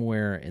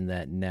somewhere in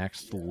that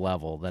next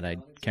level that I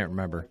can't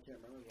remember. I can't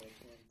remember,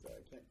 but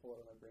I can't pull it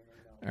on my brain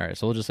right now. All right,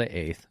 so we'll just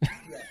say 8th.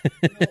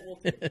 Yeah, we'll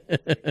take it.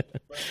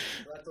 But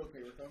that's okay.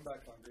 We're coming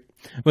back hungry.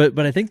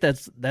 But I think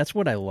that's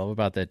what I love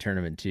about that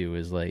tournament too,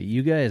 is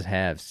you guys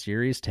have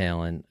serious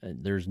talent.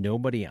 There's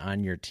nobody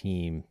on your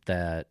team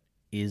that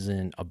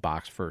isn't a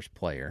box first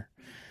player,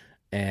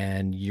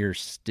 and you're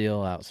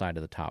still outside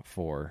of the top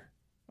 4.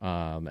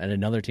 And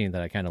another team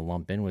that I kind of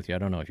lump in with you, I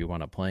don't know if you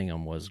wound up playing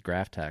them, was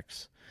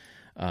Graftex.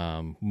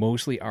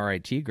 Mostly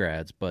RIT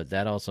grads, but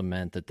that also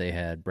meant that they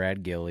had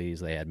Brad Gillies,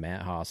 they had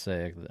Matt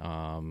Hossick,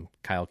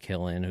 Kyle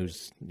Killen,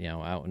 who's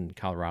out in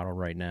Colorado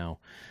right now,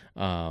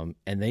 and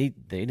they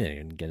didn't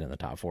even get in the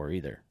top 4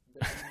 either.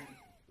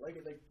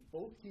 Like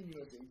both Team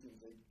USA teams,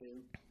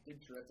 they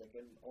did terrific,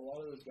 and a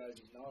lot of those guys,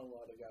 there's not a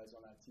lot of guys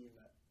on that team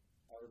that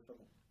are from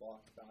a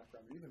box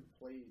background or even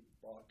play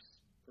box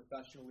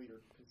professionally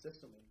or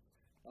consistently.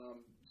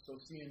 So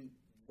seeing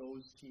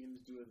those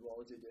teams do as well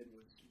as they did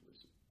was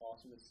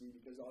awesome to see,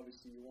 because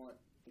obviously you want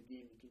the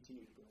game to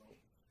continue to grow.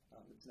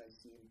 It's nice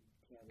seeing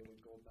Canada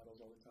win gold medals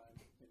all the time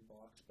in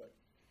box, but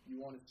you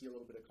want to see a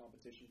little bit of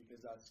competition,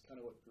 because that's kind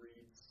of what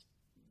breeds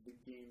the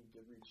game to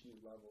reach new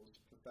levels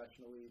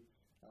professionally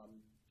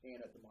and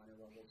at the minor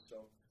levels.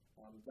 So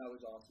that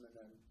was awesome. And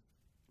then,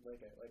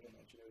 like I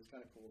mentioned, it was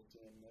kind of cool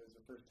seeing. It was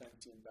the first time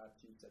seeing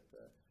Baptiste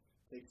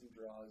take some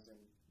draws, and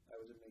I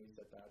was amazed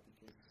at that,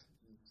 because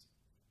he's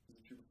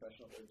a true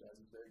professional at what he does.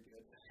 He's very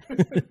good.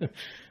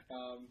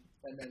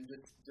 And then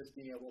just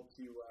being able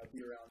to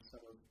be around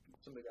some of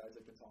the guys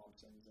like the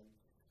Thompsons and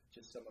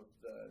just some of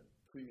the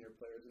premier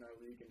players in our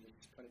league, and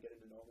just kind of getting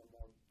to know them on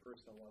a more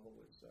personal level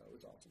was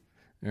awesome.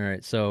 All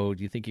right, so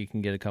do you think you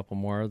can get a couple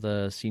more of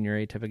the senior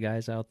A type of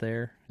guys out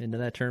there into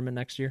that tournament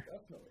next year?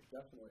 Definitely.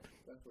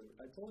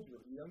 I told you,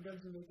 the young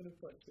guys are making a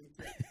push.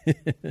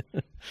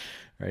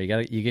 All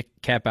right, you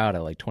get cap out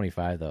at like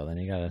 25 though. Then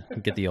you gotta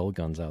get the old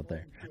guns out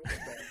there.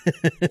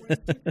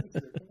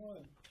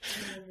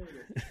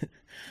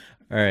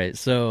 All right,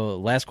 so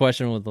last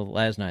question with the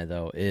last night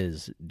though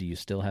is, do you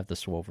still have the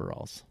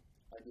Swoveralls?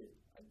 I do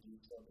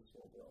still have the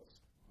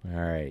Swoveralls. All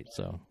right,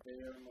 so they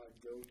are my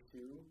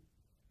go-to.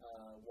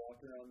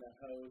 Walking around the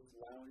house,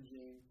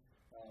 lounging,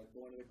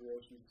 going to the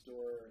grocery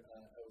store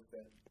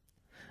outfit.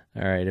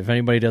 All right, if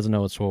anybody doesn't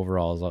know what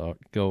Swoveralls,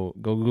 go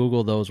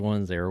Google those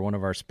ones. They were one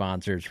of our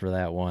sponsors for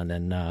that one,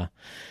 and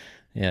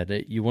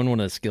you won one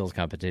of the skills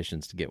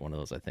competitions to get one of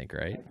those, I think,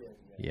 right? I did,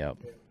 yeah. Yep.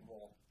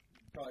 Well,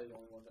 probably the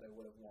only one that I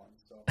would have won.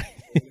 So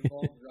it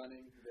involved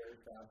running very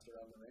fast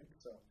around the rink.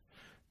 So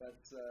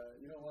that's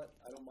you know what?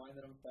 I don't mind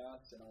that I'm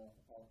fast, and I'll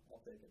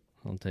take it.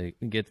 I'll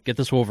get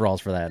the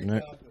Swoveralls for that.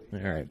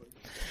 Exactly.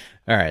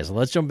 All right, so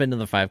let's jump into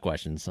the 5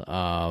 questions.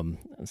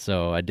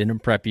 So I didn't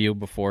prep you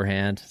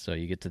beforehand, so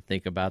you get to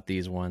think about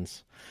these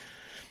ones.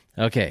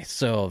 Okay,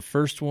 so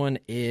first one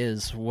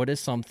is, what is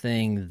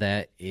something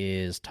that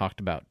is talked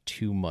about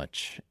too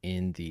much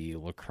in the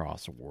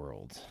lacrosse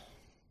world?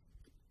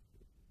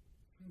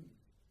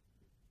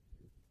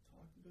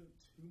 Talked about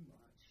too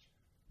much.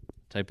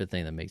 Type of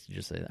thing that makes you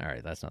just say, all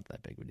right, that's not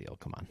that big of a deal.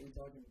 Come on. Are you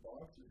talking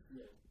box or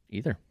field?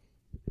 Either.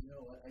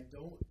 No, I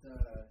don't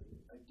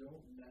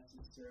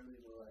necessarily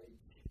like.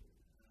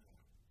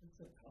 It's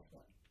a tough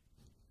one.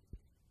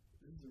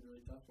 This is a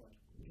really tough one,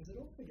 because I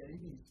don't think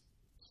anything's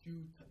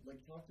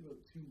talked about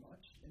too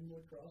much in the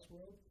lacrosse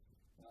world.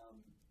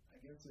 I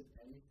guess if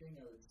anything,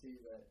 I would say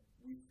that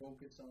we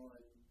focus on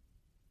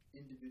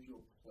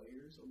individual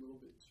players a little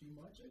bit too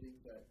much. I think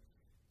that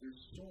there's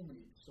so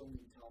many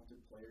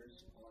talented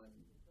players on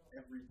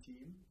every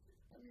team.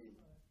 I mean,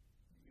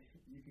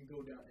 you can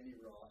go down any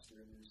roster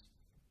and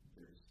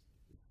there's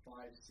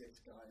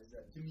 5-6 guys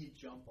that to me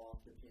jump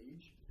off the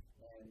page,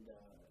 and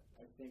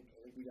I think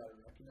we got to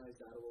recognize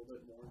that a little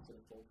bit more instead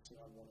of focusing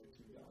on 1 or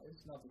 2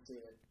 guys. Not to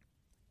say that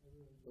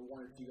the 1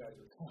 or 2 guys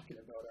we're talking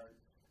about aren't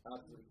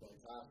absolutely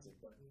fantastic,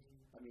 but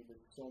I mean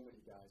there's so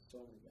many guys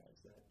that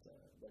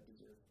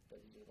deserve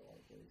a lot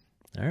of praise.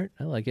 All right,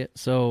 I like it.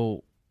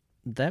 So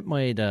that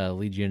might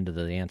lead you into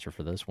the answer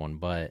for this one,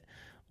 but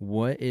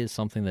what is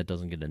something that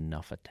doesn't get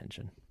enough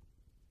attention?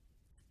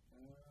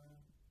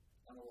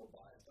 I'm a little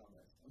biased on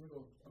this. I'm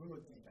gonna go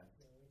defense.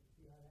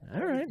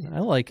 All right, I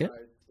like it.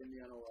 In the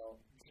NOL,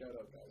 shout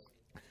out guys.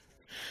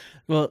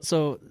 Well,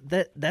 so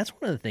that's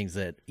one of the things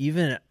that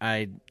even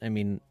I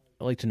mean,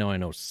 I like to know I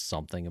know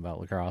something about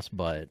lacrosse,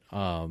 but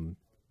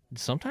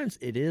sometimes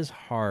it is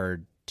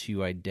hard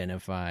to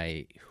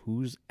identify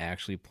who's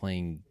actually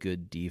playing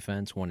good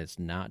defense when it's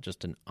not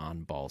just an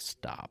on-ball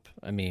stop.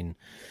 I mean,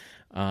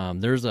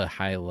 there's a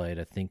highlight,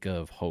 I think,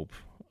 of Hope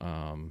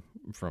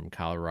from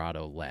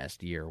Colorado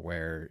last year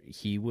where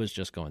he was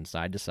just going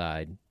side to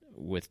side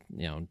with,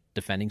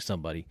 defending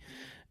somebody,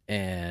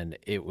 and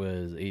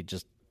it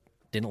just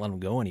didn't let him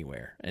go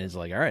anywhere. And it's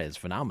like, all right, it's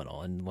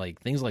phenomenal. And like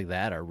things like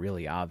that are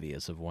really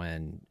obvious of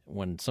when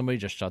somebody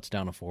just shuts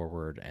down a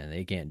forward and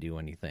they can't do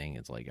anything.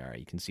 It's like, all right,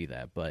 you can see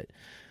that. But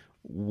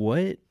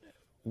what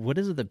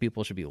is it that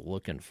people should be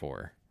looking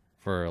for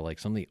like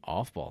some of the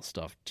off-ball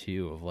stuff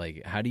too, of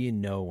like, how do you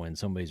know when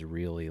somebody's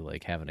really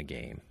like having a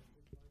game?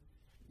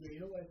 Yeah,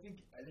 I think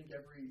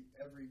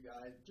every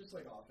guy, just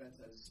like offense,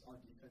 has on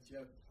defense, you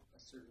have a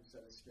certain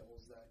set of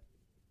skills that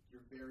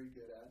you're very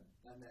good at,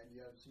 and then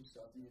you have some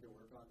stuff you need to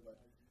work on. But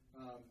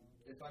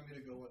if I'm going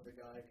to go with the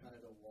guy kind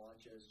of to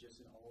watch as just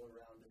an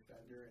all-around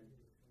defender and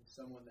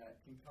someone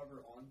that can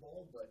cover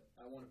on-ball, but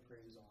I want to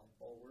praise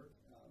off-ball work.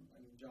 I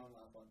mean, John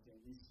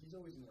LaFontaine, he's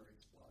always in the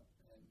right spot,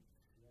 and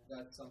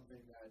that's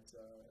something that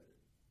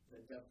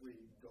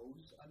definitely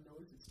goes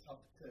unnoticed. It's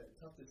tough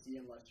to see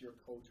unless you're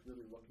a coach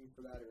really looking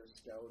for that, or a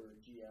scout or a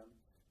GM.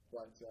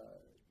 But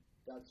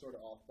that sort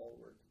of off-ball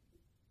work,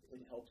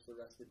 it helps the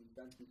rest of the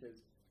defense,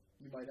 because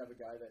you might have a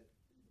guy that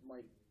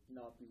might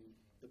not be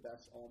the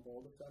best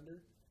on-ball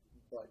defender,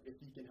 but if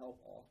he can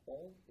help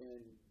off-ball and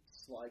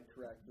slide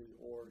correctly,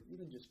 or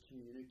even just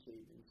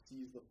communicate and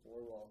seize the floor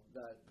well,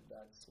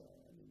 that's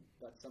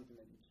something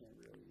that you can't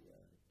really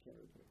put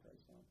a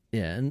price on.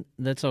 Yeah, and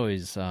that's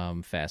always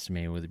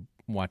fascinating with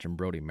watching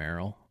Brody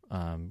Merrill.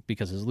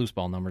 because his loose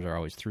ball numbers are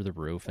always through the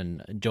roof.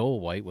 And Joel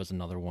White was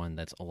another one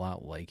that's a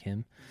lot like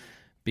him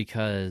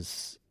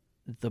because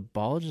the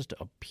ball just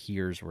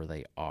appears where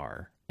they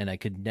are. And I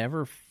could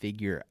never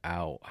figure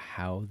out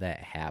how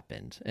that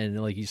happened.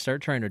 And like you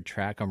start trying to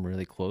track them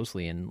really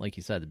closely, and like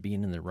you said,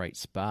 being in the right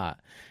spot,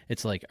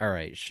 it's like, all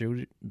right,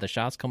 shoot, the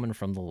shot's coming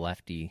from the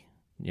lefty,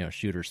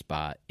 shooter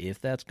spot.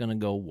 If that's going to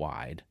go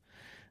wide,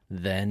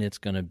 then it's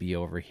going to be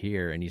over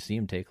here. And you see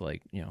him take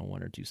like,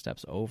 1 or 2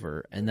 steps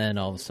over, and then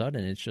all of a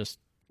sudden it's just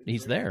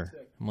he's there.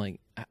 I'm like,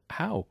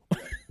 how?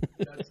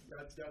 That's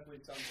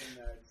definitely something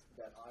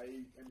that I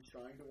am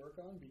trying to work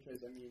on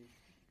because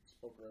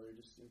spoke earlier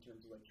just in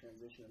terms of like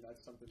transition, and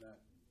that's something that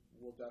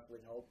will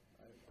definitely help.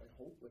 I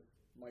hope with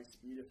my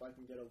speed, if I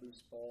can get a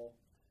loose ball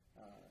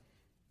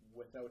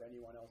without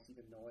anyone else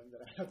even knowing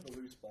that I have the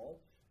loose ball,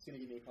 it's going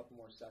to give me a couple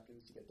more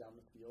seconds to get down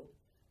the field.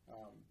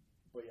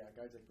 But yeah,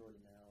 guys like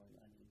Gordon Allen,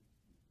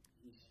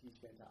 he's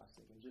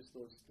fantastic, and just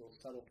those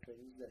subtle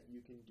things that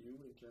you can do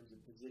in terms of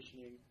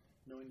positioning,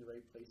 knowing the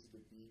right places to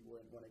be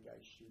when a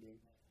guy's shooting.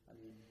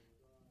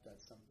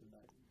 That's something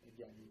that,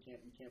 again, you can't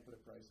put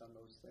a price on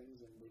those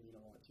things, and they mean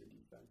a lot to your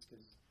defense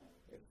because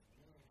if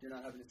you're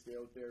not having to stay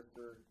out there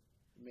for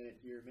a minute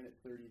here, minute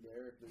 30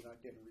 there, if you're not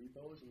getting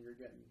rebos and you're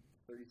getting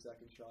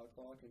 30-second shot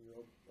clock and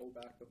you're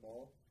back the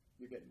ball,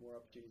 you're getting more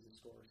opportunities to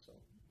score. So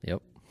yep.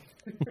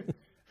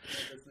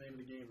 That's the name of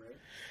the game, right?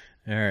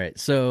 All right.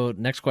 So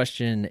next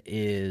question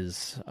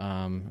is,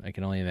 I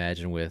can only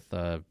imagine with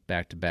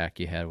back-to-back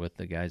you had with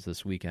the guys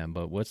this weekend,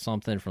 but what's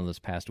something from this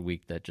past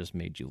week that just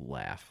made you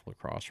laugh,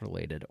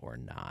 lacrosse-related or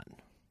not?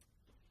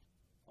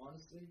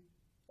 Honestly,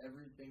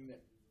 everything that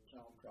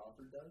Callum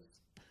Crawford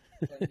does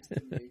tends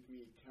to make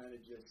me kind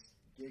of just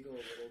giggle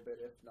a little bit,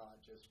 if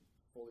not just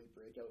fully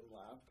break out and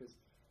laugh, because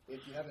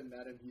if you haven't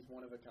met him, he's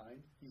one of a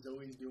kind. He's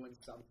always doing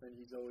something.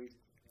 He's always...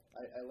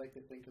 I like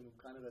to think of him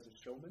kind of as a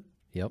showman,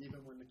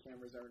 even when the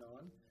cameras aren't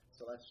on.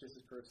 So that's just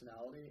his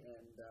personality.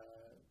 And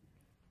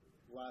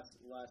last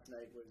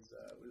night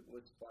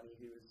was funny.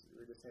 We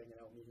were just hanging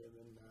out, me, him,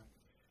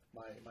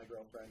 and my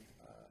girlfriend.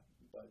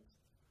 But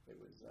it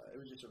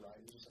was just a ride.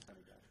 He was just a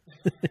funny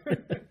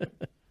guy.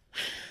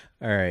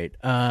 All right.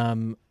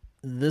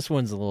 This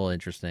one's a little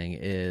interesting.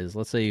 Is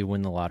let's say you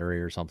win the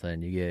lottery or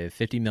something, you get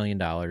 $50 million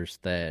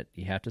that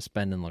you have to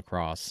spend in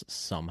lacrosse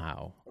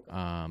somehow.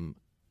 Okay.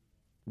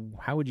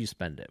 How would you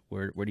spend it?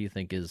 Where do you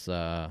think is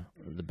the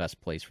best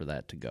place for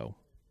that to go?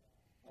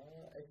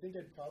 I think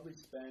I'd probably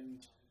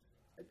spend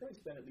at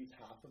least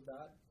half of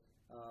that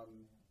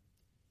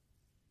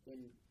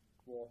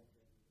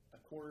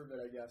a quarter of it,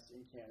 I guess,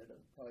 in Canada.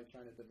 Probably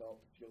trying to develop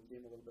the field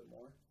game a little bit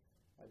more.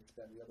 I'd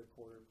spend the other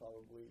quarter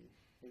probably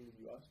in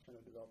the U.S. trying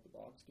to develop the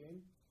box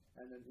game,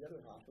 and then the other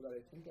half of that,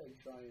 I think I'd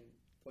try and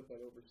put that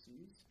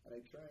overseas, and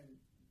I'd try and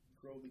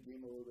grow the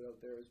game a little bit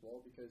out there as well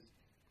because.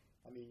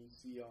 You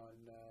see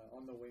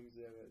on the wings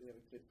they have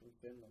a kid from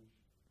Finland.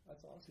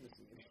 That's awesome to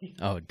see.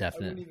 Oh,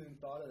 definitely. I wouldn't even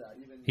thought of that.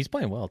 He's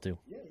playing well too.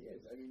 Yeah, he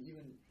is.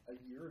 Even a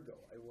year ago,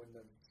 I wouldn't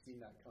have seen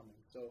that coming.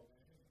 So,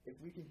 if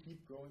we can keep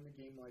growing the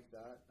game like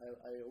that,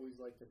 I always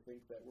like to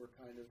think that we're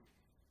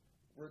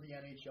the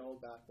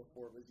NHL back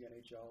before it was the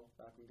NHL.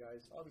 Back when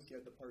guys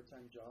obviously had the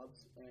part-time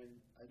jobs, and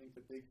I think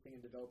the big thing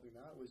in developing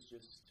that was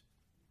just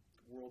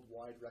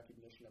worldwide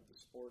recognition of the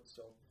sport.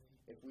 So,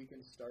 if we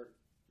can start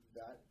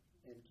that.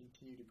 And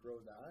continue to grow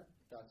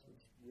that's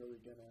what's really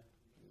going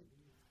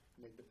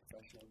to make the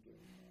professional game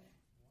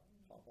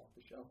pop off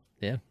the shelf.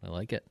 Yeah, I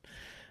like it.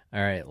 All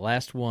right,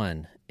 last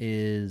one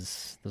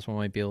is, this one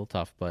might be a little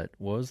tough, but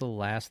what was the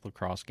last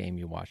lacrosse game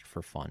you watched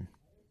for fun?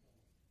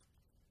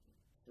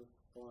 For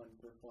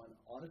fun.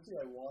 Honestly,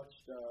 I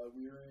watched,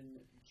 we were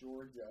in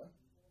Georgia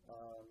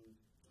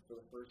for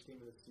the first game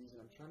of the season.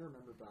 I'm trying to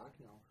remember back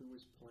now who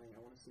was playing.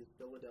 I want to say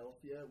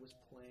Philadelphia was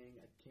playing.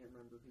 I can't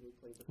remember who they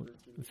played the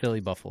first game.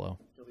 Philly Buffalo.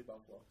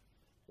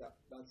 Yeah,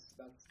 that's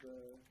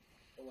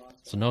the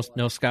last. So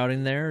no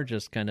scouting there,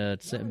 just kind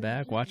of sitting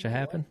back, watch it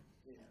happen.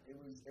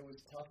 It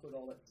was tough with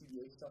all that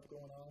CBA stuff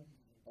going on,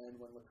 and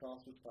when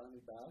lacrosse was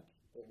finally back,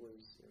 it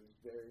was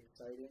very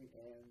exciting,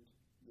 and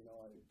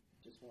I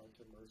just wanted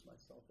to immerse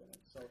myself in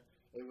it. So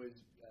it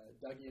was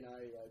Dougie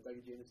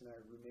Jameson and I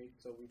are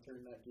roommates, so we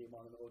turned that game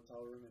on in the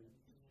hotel room, and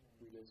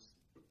we just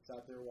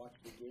sat there,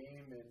 watched the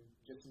game, and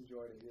just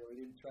enjoyed it. We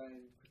didn't try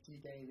and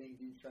critique anything,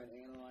 didn't try and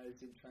analyze,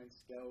 didn't try and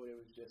scout. It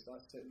was just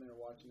us sitting there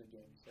watching the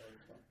game. So it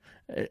was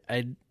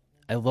fun.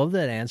 I love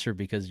that answer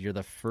because you're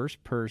the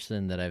first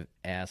person that I've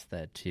asked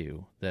that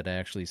to that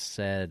actually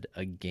said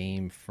a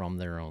game from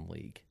their own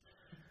league.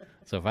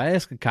 So if I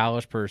ask a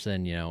college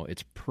person,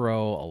 it's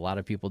pro. A lot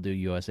of people do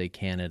USA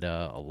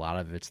Canada. A lot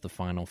of it's the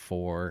Final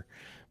Four.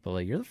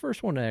 But you're the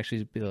first one to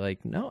actually be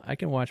like, no, I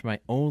can watch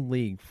my own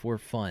league for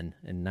fun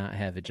and not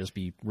have it just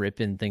be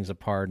ripping things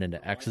apart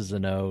into X's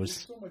and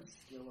O's. There's so much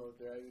skill out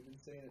there. I've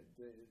been saying it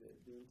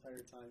the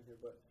entire time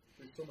here, but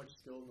there's so much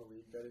skill in the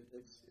league that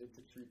it's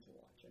a treat to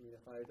watch.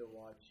 If I had to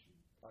watch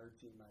our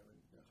team, I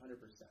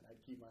would 100%. I'd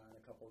keep my eye on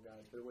a couple of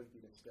guys, but it wouldn't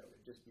be to scout.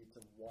 It'd just be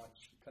to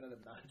watch kind of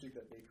the magic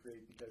that they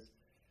create because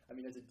I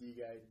mean, as a D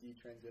guy, D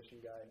transition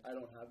guy, I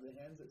don't have the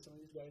hands that some of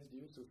these guys do.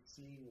 So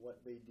seeing what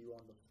they do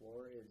on the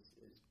floor is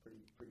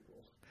pretty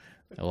cool.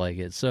 I like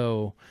it.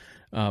 So,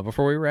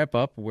 before we wrap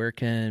up, where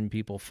can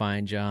people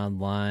find you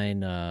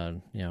online?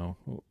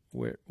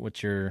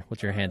 What's your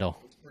handle?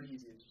 It's pretty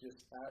easy. It's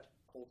just at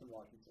Colton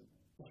Watkinson.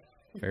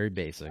 Very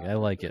basic. I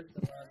like it.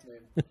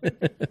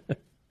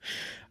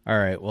 All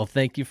right. Well,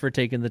 thank you for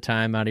taking the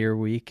time out of your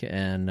week,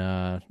 and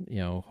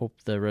hope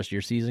the rest of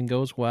your season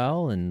goes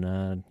well,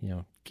 and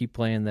keep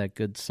playing that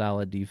good,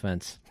 solid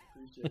defense.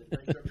 Appreciate it.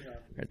 Thanks for having me on.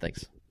 All right.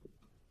 Thanks.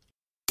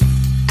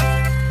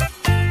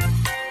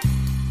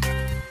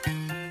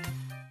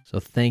 So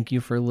thank you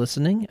for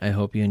listening. I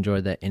hope you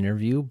enjoyed that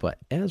interview, but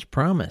as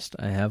promised,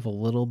 I have a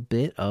little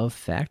bit of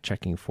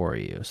fact-checking for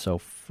you. So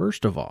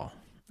first of all,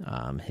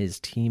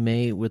 his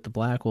teammate with the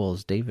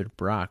Blackwolves, David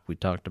Brock, we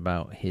talked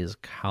about his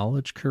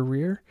college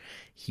career.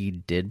 He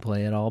did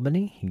play at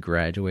Albany. He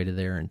graduated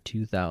there in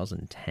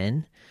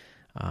 2010.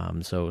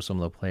 So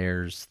some of the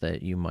players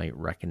that you might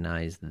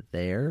recognize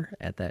there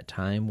at that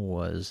time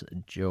was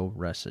Joe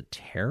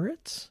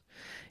Resetarits.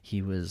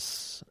 He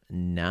was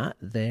not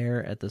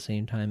there at the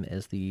same time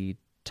as the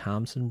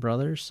Thompson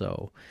brothers,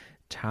 so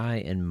Ty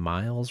and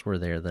Miles were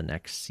there the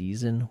next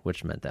season,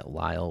 which meant that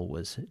Lyle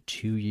was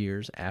 2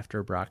 years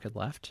after Brock had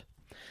left.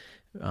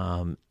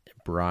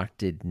 Brock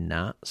did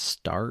not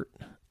start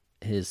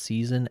his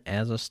season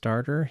as a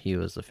starter. He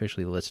was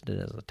officially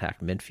listed as attack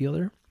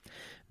midfielder.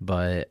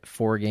 But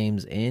 4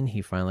 games in,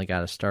 he finally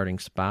got a starting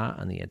spot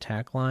on the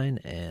attack line,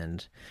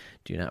 and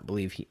do not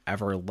believe he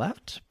ever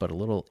left. But a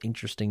little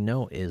interesting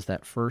note is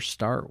that first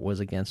start was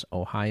against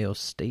Ohio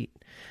State.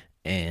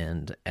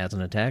 And as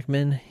an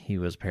attackman, he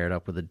was paired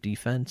up with a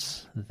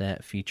defense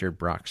that featured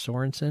Brock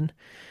Sorensen,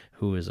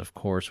 who is, of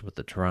course, with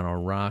the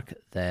Toronto Rock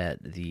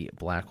that the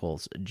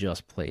Blackwolves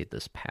just played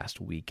this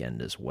past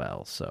weekend as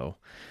well. So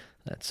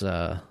that's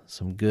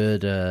some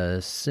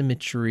good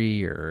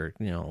symmetry or,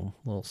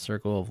 little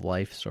circle of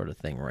life sort of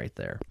thing right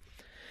there.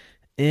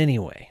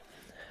 Anyway,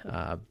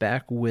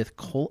 back with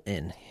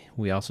Colton,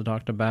 we also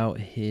talked about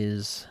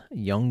his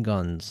Young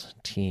Guns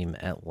team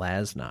at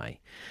Lasny.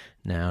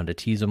 Now, to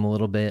tease him a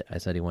little bit, I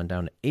said he went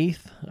down to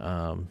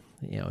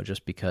 8th,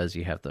 just because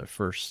you have the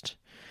first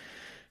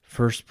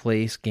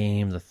place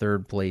game, the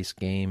third place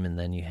game, and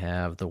then you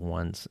have the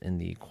ones in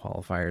the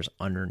qualifiers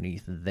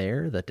underneath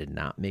there that did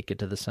not make it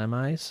to the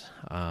semis.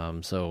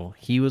 So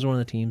he was one of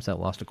the teams that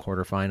lost a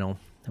quarterfinal,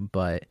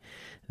 but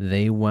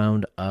they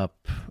wound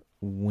up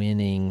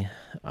winning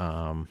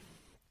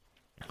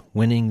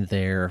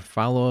their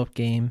follow-up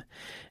game,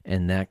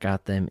 and that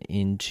got them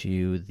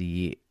into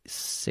the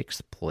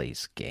 6th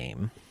place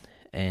game.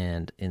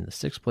 And in the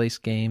 6th place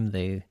game,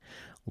 they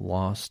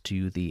lost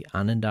to the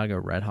Onondaga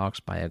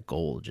Redhawks by a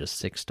goal,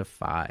 just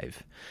 6-5. And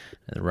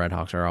the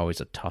Redhawks are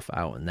always a tough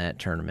out in that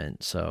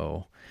tournament.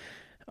 So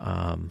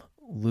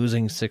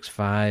losing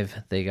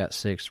 6-5, they got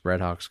 6th.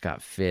 Redhawks got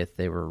 5th.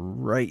 They were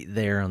right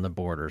there on the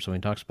border. So when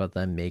he talks about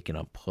them making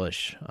a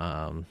push,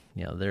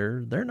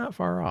 they're not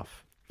far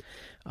off.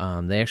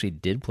 They actually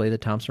did play the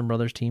Thompson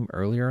brothers team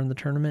earlier in the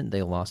tournament.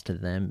 They lost to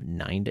them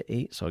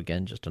 9-8. So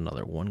again, just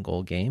another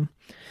 1-goal game.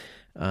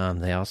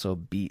 They also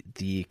beat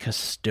the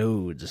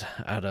Custodes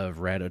out of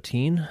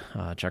Radotín,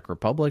 Czech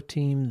Republic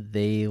team.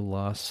 They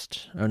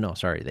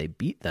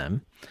beat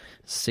them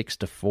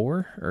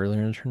 6-4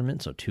 earlier in the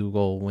tournament, so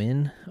 2-goal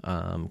win.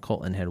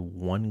 Colton had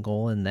 1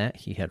 goal in that.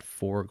 He had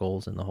 4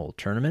 goals in the whole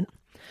tournament,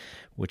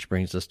 which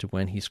brings us to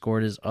when he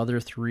scored his other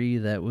 3.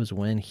 That was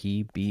when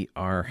he beat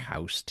our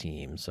house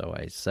team. So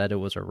I said it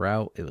was a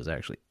rout. It was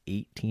actually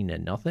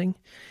 18-0.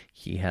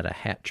 He had a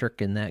hat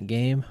trick in that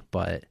game,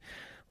 but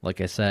like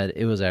I said,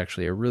 it was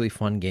actually a really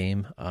fun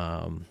game.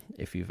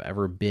 If you've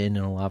ever been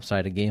in a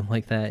lopsided game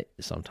like that,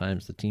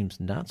 sometimes the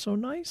team's not so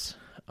nice.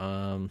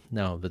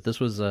 No, but this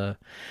was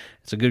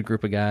it's a good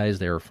group of guys.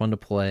 They were fun to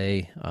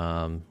play.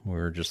 We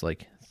were just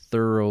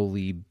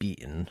thoroughly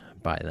beaten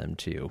by them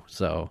too.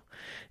 So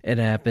it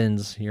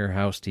happens. Your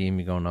house team,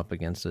 you're going up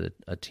against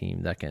a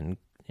team that can,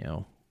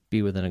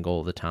 be within a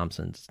goal of the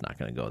Thompsons. It's not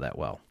going to go that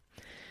well.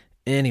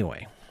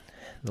 Anyway,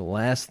 the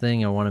last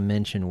thing I want to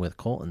mention with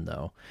Colton,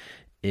 though,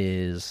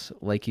 is,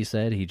 like he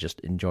said, he just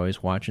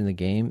enjoys watching the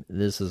game.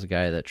 This is a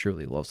guy that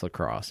truly loves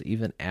lacrosse.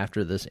 Even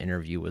after this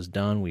interview was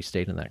done, we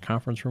stayed in that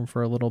conference room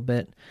for a little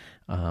bit.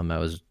 I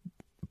was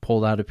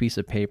pulled out a piece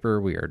of paper.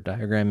 We are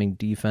diagramming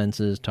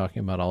defenses,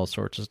 talking about all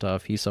sorts of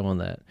stuff. He's someone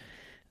that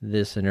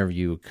this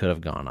interview could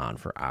have gone on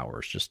for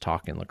hours just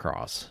talking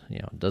lacrosse.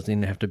 It doesn't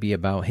even have to be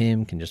about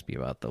him. It can just be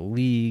about the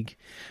league,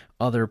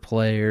 other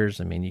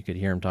players. I mean, you could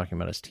hear him talking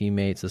about his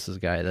teammates. This is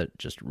a guy that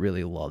just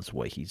really loves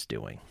what he's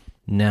doing.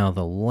 Now,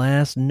 the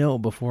last note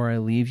before I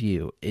leave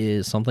you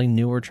is something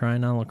new we're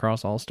trying on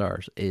Lacrosse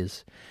All-Stars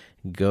is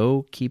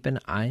go keep an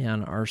eye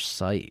on our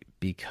site,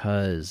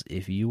 because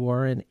if you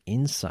are an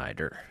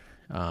insider,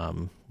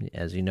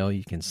 as you know,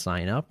 you can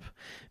sign up,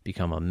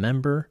 become a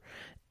member,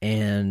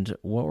 And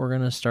what we're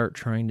going to start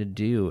trying to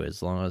do,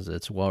 as long as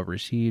it's well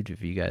received,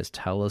 if you guys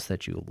tell us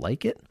that you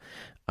like it,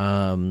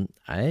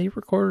 I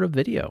recorded a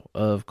video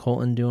of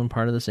Colton doing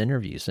part of this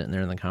interview sitting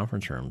there in the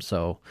conference room.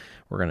 So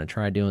we're going to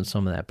try doing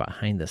some of that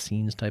behind the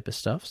scenes type of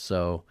stuff.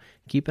 So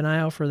keep an eye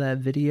out for that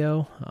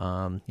video.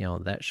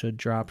 That should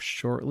drop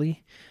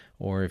shortly.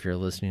 Or if you're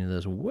listening to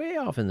this way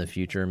off in the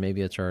future,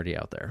 maybe it's already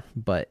out there.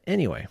 But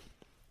anyway,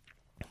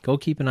 go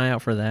keep an eye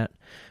out for that.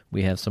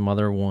 We have some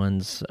other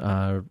ones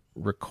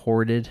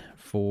recorded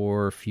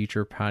for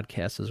future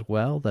podcasts as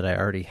well that I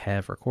already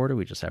have recorded.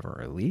 We just haven't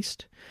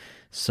released.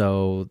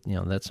 So,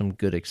 that's some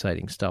good,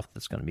 exciting stuff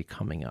that's going to be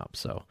coming up.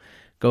 So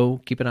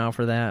go keep an eye out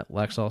for that.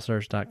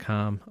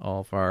 LaxAllstars.com. All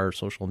of our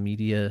social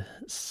media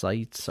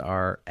sites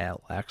are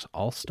at Lax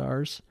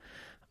Allstars.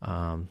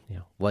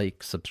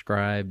 Like,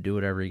 subscribe, do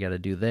whatever you got to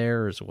do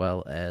there, as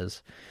well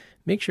as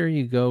make sure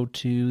you go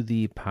to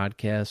the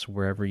podcast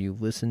wherever you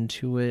listen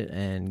to it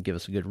and give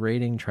us a good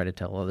rating. Try to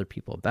tell other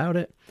people about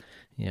it.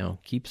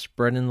 Keep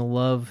spreading the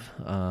love.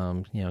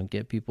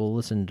 Get people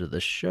listening to the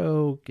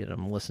show, get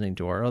them listening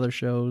to our other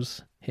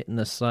shows, hitting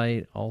the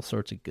site, all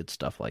sorts of good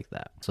stuff like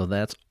that. So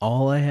that's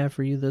all I have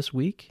for you this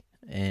week.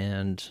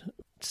 And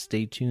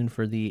stay tuned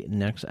for the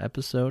next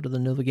episode of the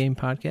Know the Game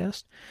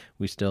podcast.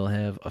 We still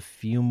have a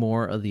few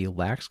more of the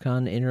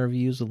LaxCon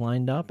interviews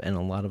lined up and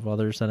a lot of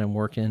others that I'm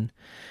working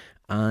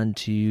on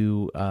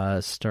to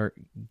start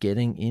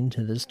getting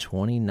into this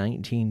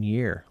 2019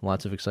 year.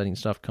 Lots of exciting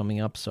stuff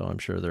coming up, so I'm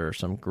sure there are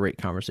some great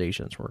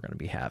conversations we're going to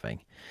be having.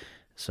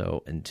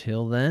 So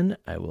until then,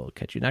 I will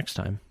catch you next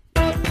time.